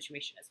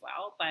situation as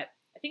well. But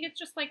I think it's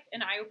just like an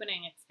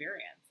eye-opening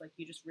experience. Like,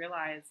 you just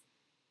realize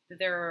that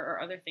there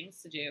are other things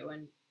to do.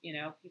 And,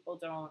 people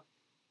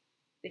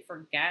they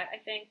forget,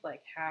 I think,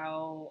 like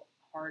how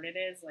hard it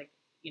is, like,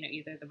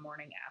 either the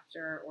morning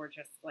after or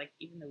just like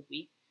even the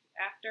week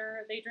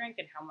after they drink,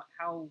 and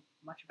how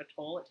much of a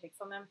toll it takes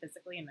on them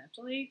physically and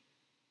mentally.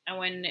 And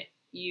when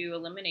you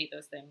eliminate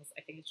those things,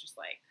 I think it's just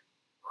like,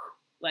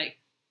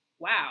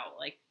 wow,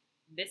 like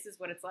this is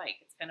what it's like.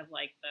 It's kind of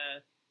like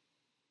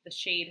the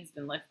shade has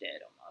been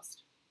lifted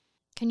almost.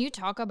 Can you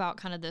talk about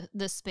kind of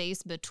the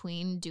space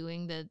between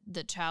doing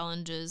the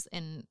challenges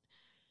and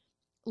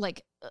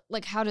like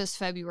how does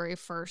February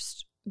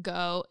 1st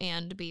go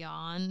and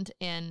beyond?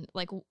 And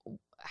like,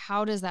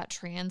 how does that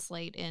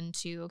translate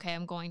into, okay,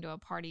 I'm going to a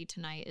party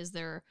tonight. Is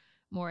there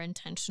more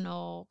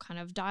intentional kind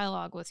of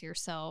dialogue with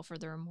yourself? Or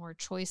there are more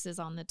choices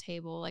on the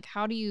table? Like,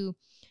 how do you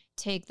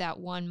take that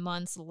 1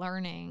 month's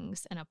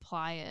learnings and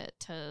apply it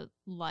to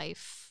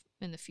life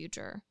in the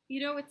future?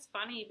 You know, it's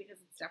funny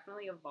because it's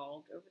definitely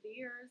evolved over the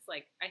years.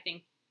 Like, I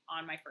think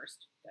on my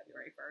first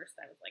February 1st,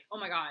 I was like, oh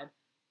my God,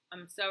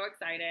 I'm so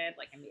excited.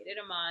 Like, I made it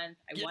a month.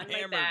 I won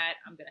my bet.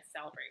 I'm going to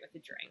celebrate with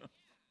a drink.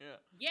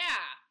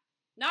 Yeah.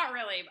 Not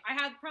really. I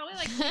had probably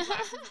like 2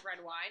 glasses of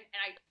red wine, and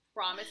I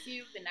promise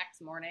you the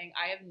next morning,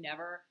 I have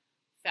never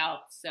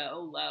felt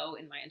so low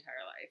in my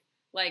entire life.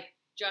 Like,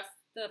 just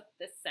the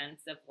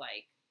sense of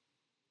like,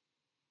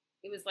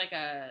 it was like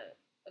I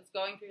was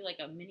going through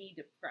like a mini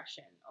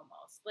depression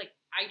almost. Like,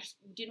 I just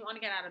didn't want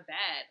to get out of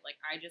bed.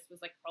 Like, I just was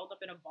like curled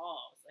up in a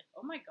ball. I was like,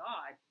 oh my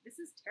God, this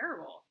is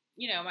terrible.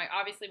 You know,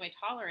 obviously my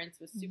tolerance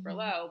was super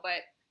low,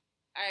 but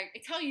I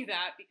tell you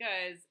that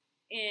because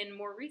in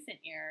more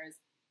recent years,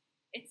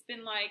 it's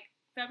been like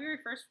February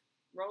 1st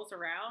rolls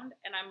around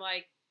and I'm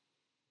like,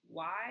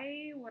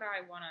 why would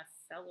I want to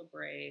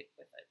celebrate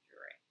with a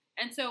drink?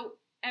 And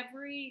so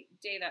every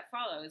day that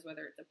follows,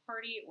 whether it's a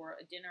party or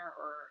a dinner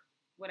or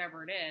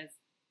whatever it is,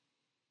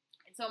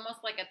 it's almost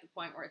like at the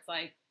point where it's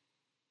like,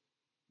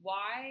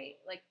 why,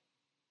 like,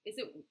 is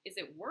it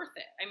worth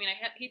it? I mean, I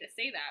hate to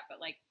say that, but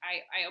like,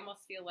 I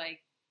almost feel like,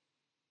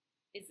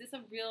 is this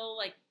a real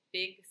like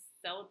big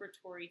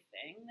celebratory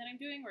thing that I'm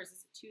doing, or is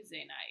this a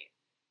Tuesday night?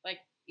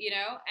 Like, you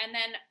know, and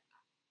then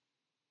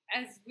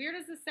as weird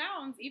as this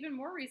sounds, even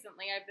more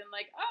recently, I've been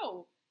like,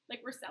 oh,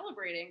 like we're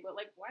celebrating, but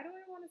like, why do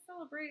I want to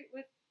celebrate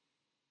with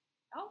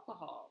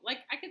alcohol? Like,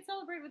 I could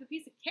celebrate with a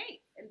piece of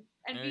cake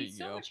and be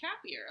so much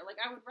happier. Like,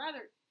 I would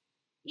rather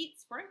eat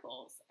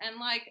sprinkles and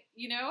like,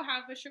 you know,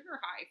 have a sugar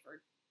high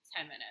for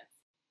 10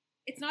 minutes.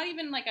 It's not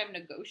even like I'm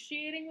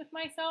negotiating with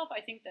myself. I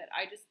think that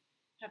I just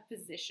have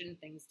positioned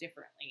things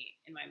differently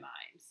in my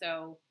mind.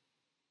 So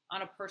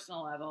on a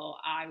personal level,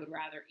 I would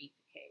rather eat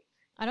the cake.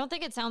 I don't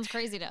think it sounds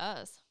crazy to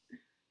us.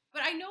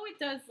 But I know it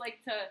does,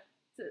 like, to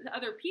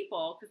other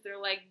people, because they're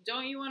like,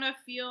 don't you want to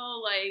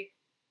chill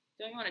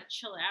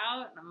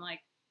out? And I'm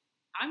like,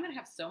 I'm going to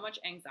have so much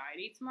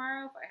anxiety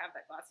tomorrow if I have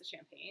that glass of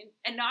champagne.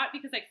 And not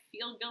because I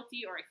feel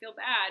guilty or I feel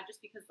bad,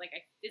 just because, like,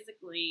 I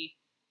physically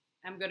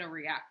am going to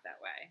react that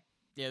way.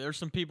 Yeah, there's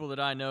some people that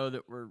I know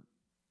that were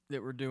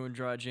doing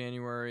dry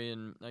January,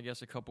 and I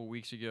guess a couple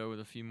weeks ago with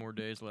a few more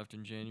days left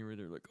in January,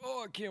 they're like,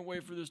 oh, I can't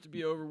wait for this to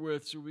be over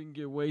with so we can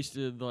get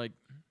wasted. Like,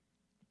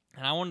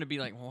 and I wanted to be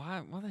like, well,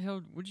 why the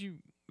hell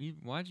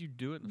why'd you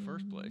do it in the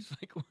first place?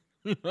 Like,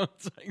 you know,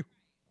 it's like,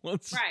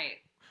 right.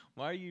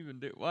 Why are you even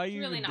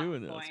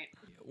doing this? Point.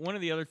 One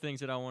of the other things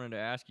that I wanted to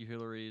ask you,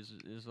 Hillary,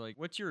 is like,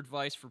 what's your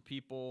advice for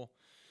people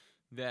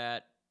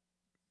that,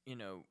 you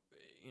know,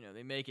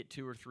 they make it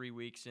 2 or 3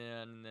 weeks in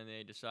and then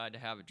they decide to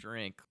have a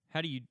drink? How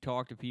do you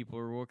talk to people,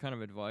 or what kind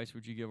of advice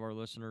would you give our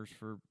listeners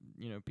for,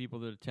 you know, people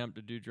that attempt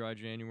to do dry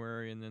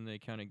January and then they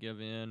kind of give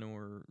in,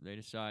 or they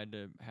decide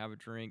to have a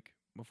drink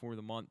before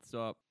the month's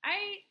up?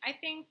 I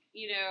think,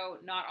 you know,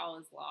 not all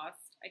is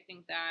lost. I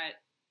think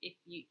that if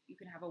you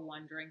can have a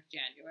 1-drink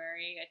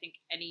January, I think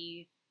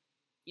any,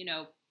 you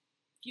know,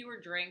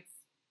 fewer drinks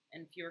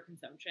and fewer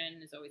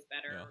consumption is always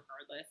better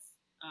regardless.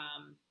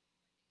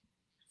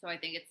 So I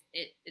think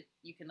it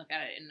you can look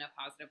at it in a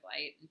positive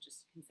light and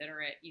just consider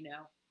it, you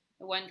know,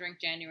 a 1-drink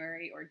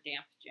January or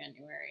damp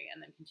January,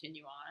 and then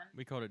continue on.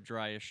 We called it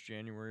dryish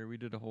January. We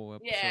did a whole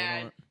episode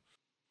on it.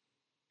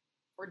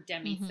 Or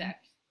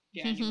demi-sec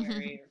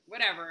January or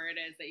whatever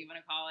it is that you want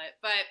to call it.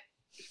 But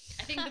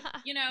I think,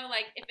 you know,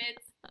 like if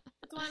it's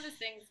one of those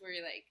things where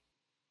you like,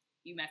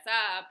 you mess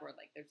up, or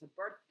like there's a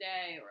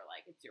birthday, or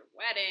like it's your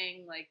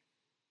wedding, like,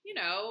 you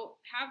know,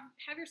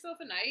 have yourself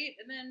a night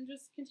and then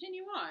just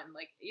continue on.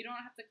 Like, you don't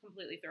have to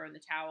completely throw in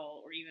the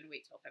towel or even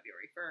wait till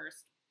February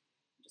 1st.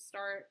 Just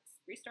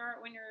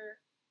restart when you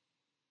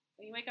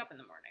wake up in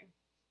the morning.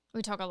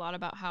 We talk a lot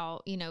about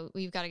how, you know,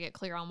 you've got to get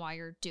clear on why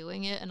you're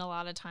doing it. And a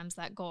lot of times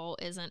that goal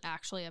isn't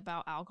actually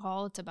about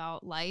alcohol. It's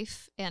about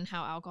life, and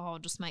how alcohol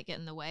just might get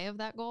in the way of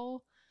that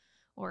goal,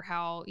 or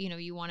how, you know,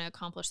 you want to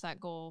accomplish that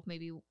goal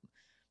maybe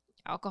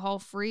alcohol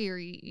free, or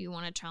you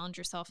want to challenge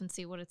yourself and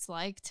see what it's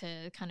like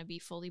to kind of be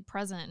fully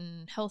present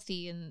and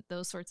healthy and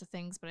those sorts of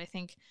things. But I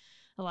think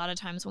a lot of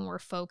times when we're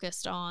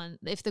focused on,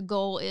 if the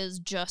goal is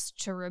just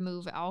to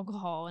remove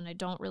alcohol and I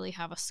don't really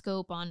have a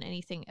scope on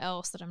anything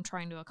else that I'm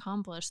trying to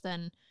accomplish,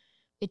 then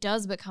it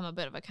does become a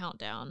bit of a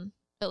countdown,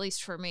 at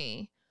least for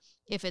me,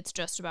 if it's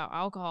just about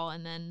alcohol.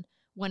 And then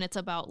when it's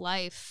about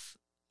life,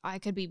 I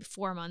could be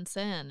 4 months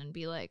in and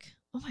be like,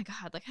 oh my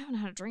God, like I haven't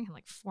had a drink in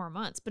like 4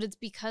 months, but it's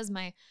because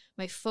my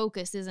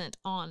focus isn't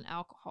on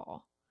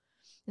alcohol.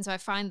 And so I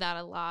find that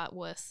a lot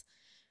with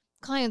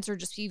clients or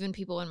just even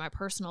people in my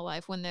personal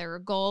life when their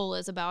goal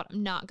is about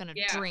I'm not going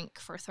to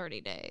drink for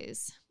 30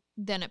 days.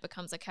 Then it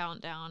becomes a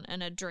countdown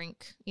and a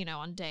drink,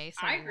 on day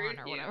 31 I agree with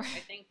or you. whatever. I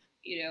think,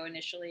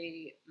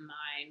 initially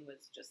mine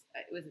was just,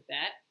 it was a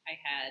bet. I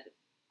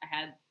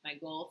had my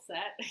goal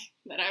set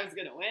that I was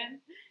going to win,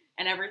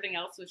 and everything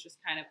else was just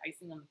kind of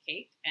icing on the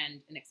cake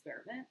and an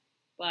experiment.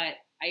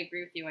 But I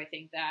agree with you. I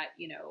think that,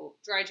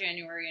 Dry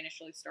January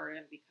initially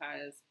started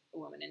because a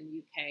woman in the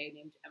UK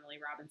named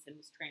Emily Robinson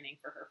was training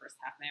for her first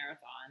half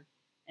marathon.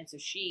 And so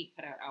she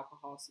cut out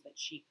alcohol so that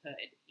she could,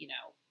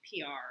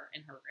 PR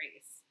in her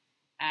race.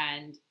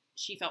 And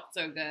she felt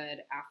so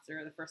good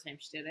after the first time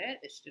she did it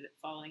that she did it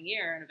the following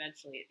year. And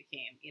eventually it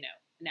became, a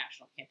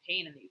national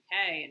campaign in the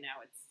UK. And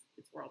now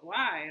it's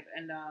worldwide.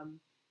 And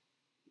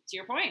to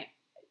your point,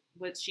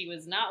 she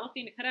was not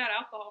looking to cut out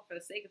alcohol for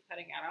the sake of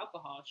cutting out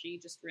alcohol. She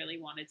just really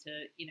wanted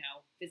to,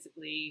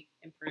 physically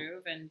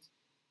improve and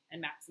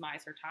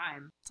maximize her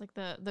time. It's like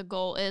the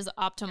goal is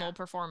optimal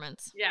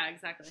performance. Yeah,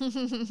 exactly.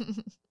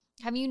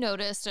 Have you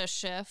noticed a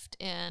shift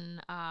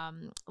in,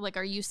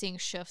 are you seeing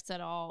shifts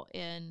at all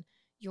in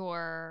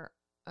your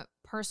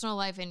personal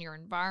life, in your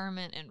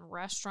environment, in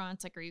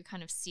restaurants? Like, are you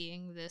kind of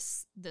seeing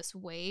this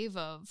wave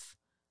of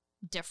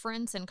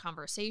difference in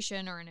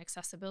conversation or in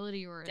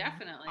accessibility or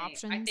definitely in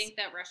options? I think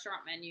that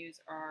restaurant menus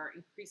are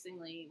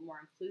increasingly more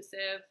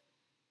inclusive.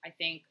 I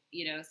think,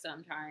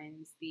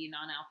 sometimes the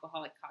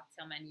non-alcoholic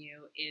cocktail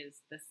menu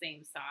is the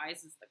same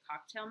size as the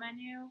cocktail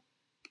menu.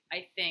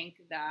 I think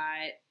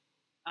that,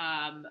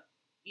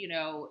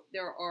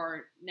 there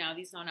are now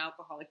these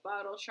non-alcoholic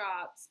bottle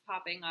shops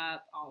popping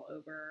up all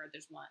over.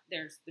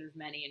 There's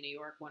many in New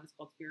York. One is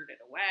called Spirited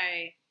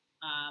Away.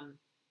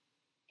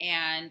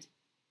 And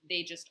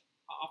they just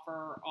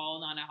offer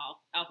all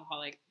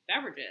non-alcoholic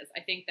beverages.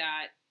 I think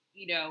that,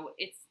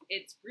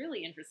 it's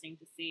really interesting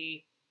to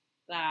see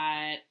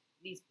that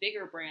these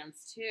bigger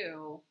brands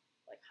too,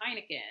 like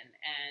Heineken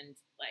and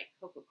like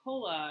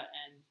Coca-Cola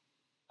and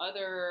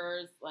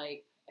others,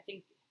 like I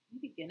think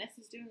maybe Guinness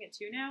is doing it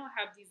too now,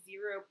 have these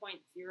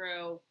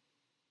 0.0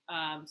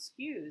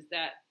 SKUs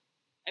that,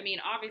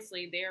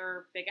 obviously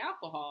they're big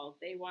alcohol.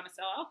 They want to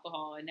sell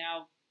alcohol, and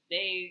now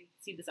they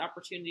see this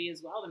opportunity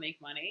as well to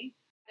make money.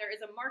 There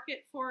is a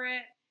market for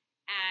it,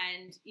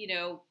 and,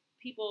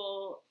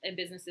 people and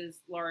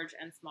businesses, large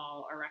and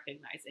small, are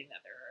recognizing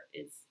that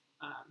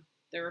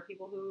there are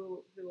people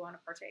who want to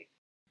partake.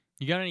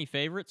 You got any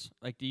favorites?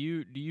 Like, do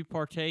you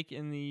partake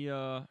in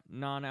the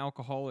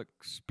non-alcoholic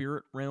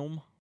spirit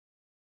realm?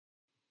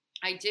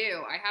 I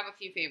do. I have a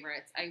few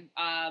favorites.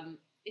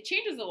 It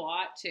changes a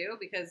lot too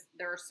because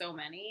there are so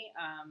many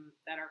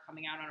that are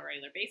coming out on a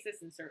regular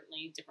basis, and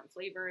certainly different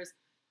flavors.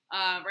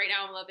 Right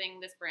now, I'm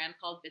loving this brand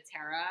called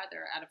Beterra.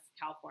 They're out of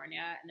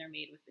California, and they're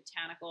made with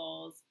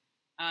botanicals.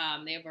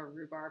 They have a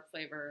rhubarb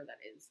flavor that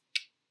is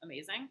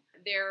amazing.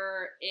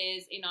 There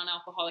is a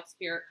non-alcoholic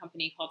spirit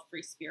company called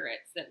Free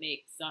Spirits that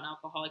makes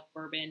non-alcoholic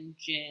bourbon,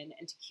 gin,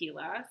 and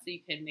tequila. So you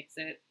can mix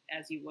it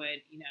as you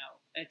would,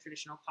 a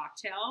traditional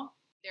cocktail.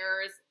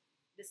 There's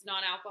this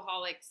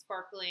non-alcoholic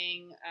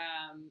sparkling,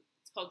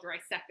 it's called Dry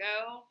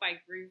Secco by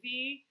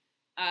Groovy.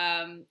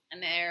 And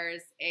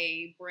there's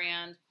a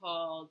brand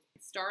called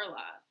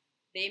Starla.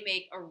 They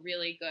make a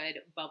really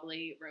good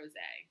bubbly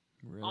rosé.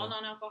 Really? All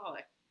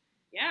non-alcoholic.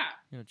 Yeah.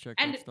 Check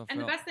that stuff out. And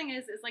the best thing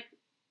is like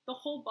the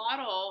whole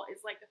bottle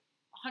is like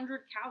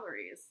 100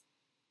 calories.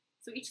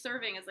 So each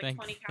serving is like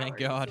 20 calories. Thank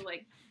God. So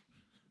like,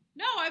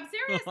 no, I'm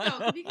serious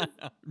though,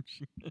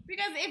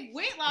 because if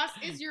weight loss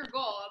is your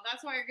goal, and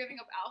that's why you're giving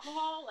up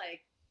alcohol,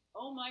 like,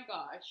 oh my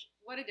gosh,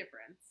 what a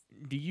difference.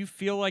 Do you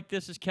feel like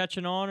this is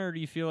catching on, or do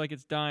you feel like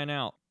it's dying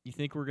out? You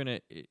think we're going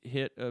to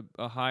hit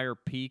a higher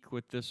peak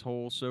with this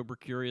whole Sober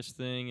Curious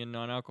thing and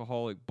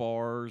non-alcoholic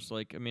bars?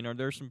 Like, are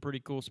there some pretty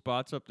cool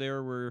spots up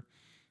there where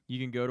you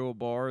can go to a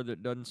bar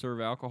that doesn't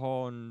serve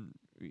alcohol, and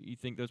you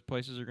think those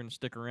places are going to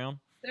stick around?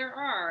 There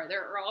are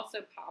also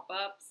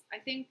pop-ups. I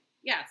think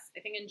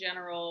in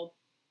general,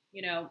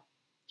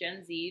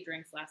 Gen Z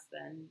drinks less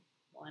than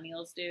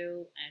millennials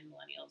do, and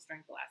millennials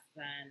drink less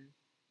than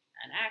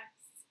Gen X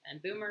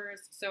and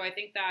boomers. So I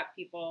think that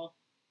people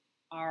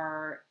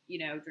are,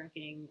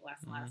 drinking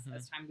less and less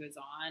as time goes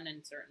on.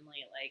 And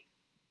certainly, like,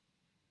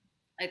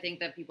 I think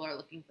that people are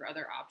looking for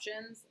other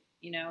options,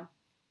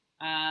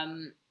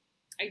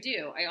 I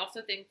do. I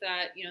also think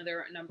that, there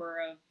are a number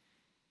of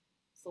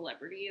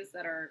celebrities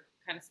that are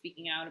kind of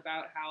speaking out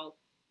about how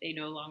they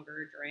no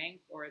longer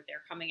drink, or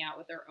they're coming out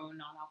with their own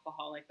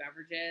non-alcoholic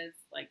beverages,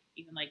 like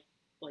even like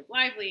Blake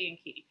Lively and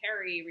Katy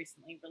Perry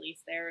recently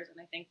released theirs. And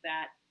I think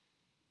that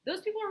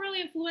those people are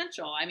really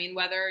influential.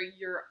 Whether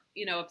you're,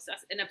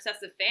 an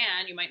obsessive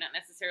fan, you might not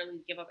necessarily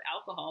give up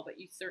alcohol, but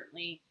you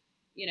certainly,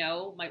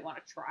 might want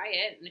to try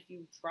it. And if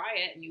you try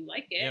it and you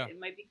like it, it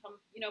might become,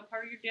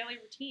 part of your daily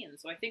routine.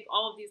 So I think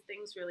all of these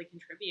things really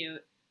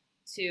contribute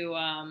to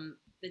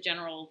the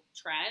general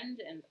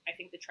trend. And I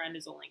think the trend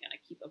is only going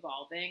to keep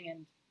evolving,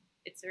 and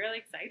it's really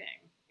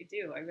exciting. I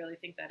do. I really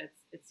think that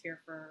it's here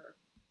for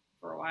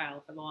a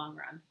while, for the long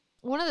run.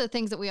 one of the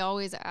things that we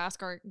always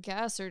ask our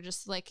guests are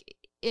just like,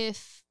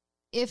 if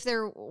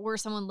there were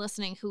someone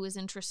listening who was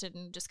interested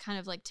in just kind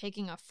of like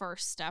taking a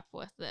first step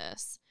with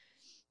this,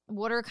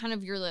 what are kind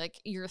of your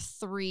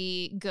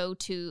 3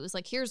 go-tos?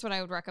 Like, here's what I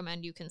would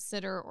recommend you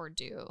consider or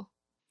do.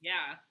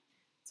 Yeah.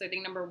 So I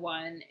think number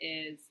 1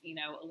 is,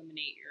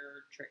 eliminate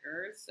your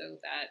triggers. So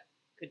that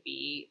could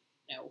be,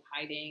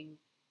 hiding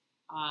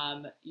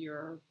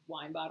your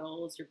wine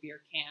bottles, your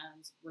beer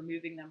cans,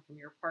 removing them from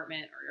your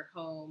apartment or your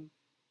home,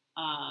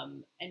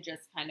 and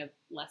just kind of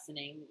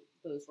lessening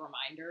those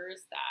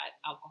reminders that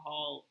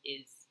alcohol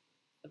is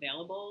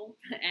available.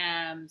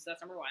 So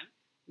that's number 1.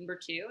 Number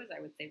 2 is, I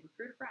would say,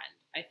 recruit a friend.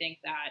 I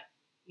think that,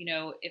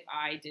 if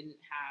I didn't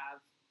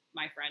have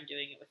my friend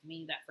doing it with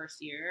me that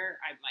first year,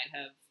 I might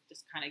have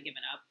just kind of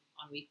given up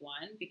on week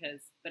 1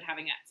 but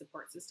having that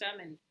support system,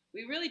 and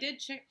we really did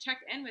check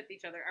in with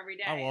each other every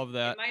day. I love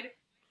that.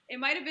 It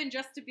might have been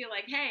just to be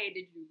like, hey,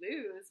 did you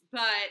lose?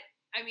 But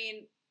I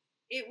mean,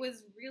 it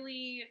was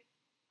really,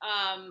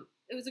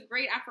 it was a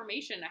great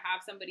affirmation to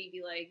have somebody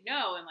be like,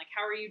 no, and like,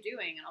 how are you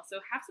doing? And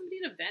also have somebody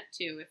to vent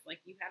to if like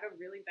you had a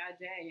really bad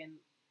day, and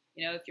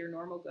if your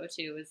normal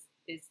go-to is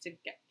to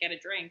get a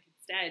drink,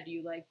 instead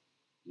you learn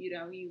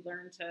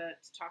to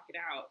talk it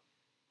out,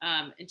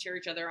 and cheer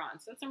each other on.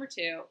 So that's number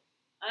 2.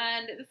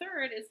 And the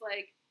third is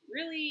like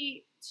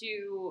really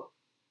to,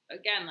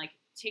 again, like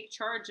take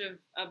charge of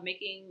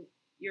making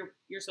your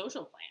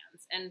social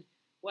plans, and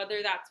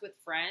whether that's with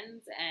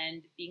friends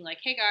and being like,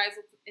 hey guys,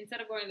 instead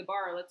of going to the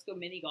bar, let's go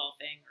mini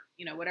golfing,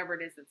 or whatever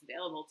it is that's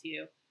available to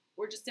you,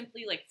 or just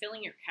simply like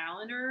filling your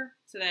calendar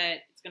so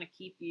that it's going to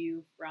keep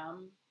you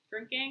from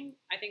drinking.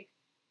 I think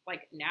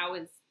like now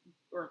is,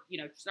 or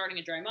starting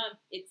a dry month,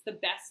 it's the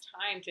best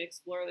time to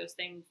explore those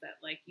things that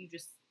like you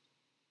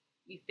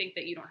think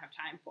that you don't have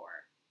time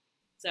for.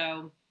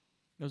 So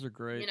those are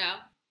great.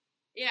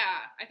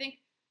 Yeah, I think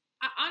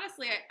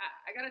honestly,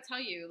 I gotta tell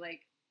you,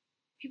 like,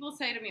 people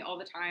say to me all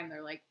the time,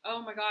 they're like, oh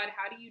my God,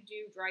 how do you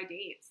do dry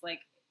dates?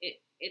 Like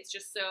it's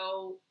just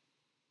so,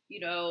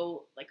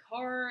 like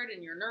hard,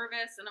 and you're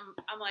nervous. And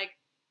I'm like,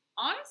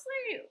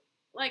 honestly,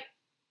 like,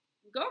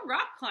 go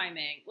rock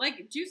climbing,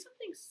 like do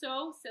something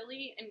so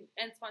silly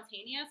and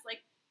spontaneous.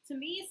 Like, to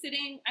me,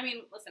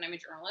 listen, I'm a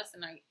journalist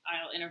and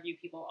I'll interview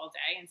people all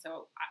day. And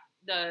so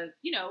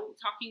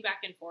talking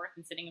back and forth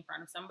and sitting in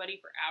front of somebody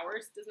for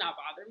hours does not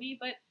bother me.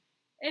 But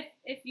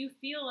if you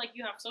feel like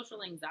you have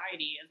social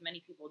anxiety, as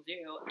many people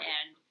do,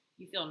 and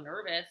you feel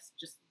nervous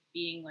just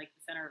being like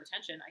the center of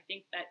attention, I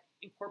think that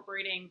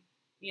incorporating,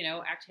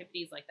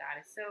 activities like that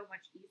is so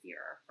much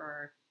easier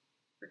for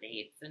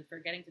dates and for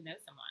getting to know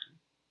someone.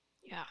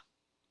 Yeah.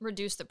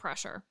 Reduce the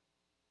pressure.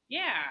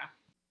 Yeah.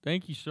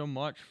 Thank you so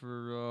much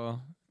for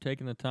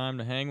taking the time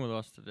to hang with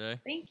us today.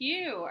 Thank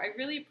you. I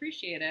really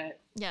appreciate it.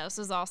 Yeah, this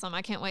is awesome.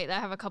 I can't wait. I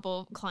have a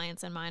couple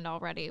clients in mind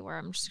already where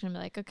I'm just going to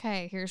be like,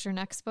 okay, here's your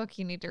next book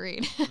you need to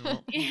read.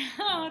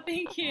 Yeah,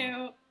 thank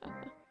you.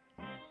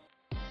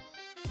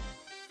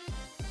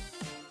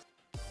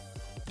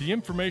 The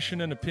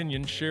information and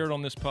opinions shared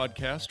on this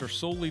podcast are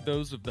solely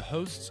those of the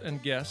hosts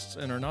and guests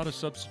and are not a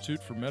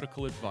substitute for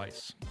medical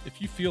advice.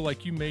 If you feel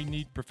like you may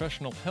need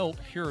professional help,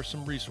 here are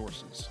some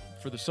resources.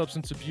 For the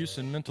Substance Abuse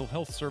and Mental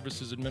Health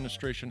Services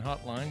Administration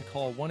hotline,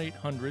 call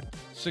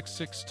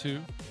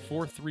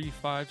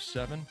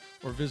 1-800-662-4357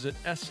 or visit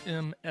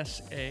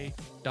smsa.gov.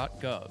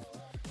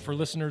 For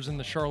listeners in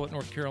the Charlotte,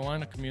 North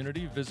Carolina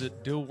community,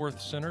 visit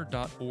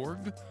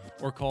dilworthcenter.org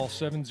or call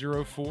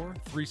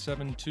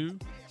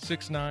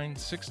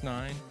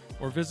 704-372-6969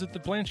 or visit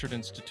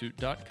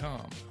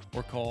theblanchardinstitute.com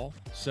or call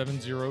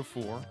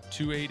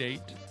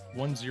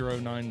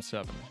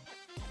 704-288-1097.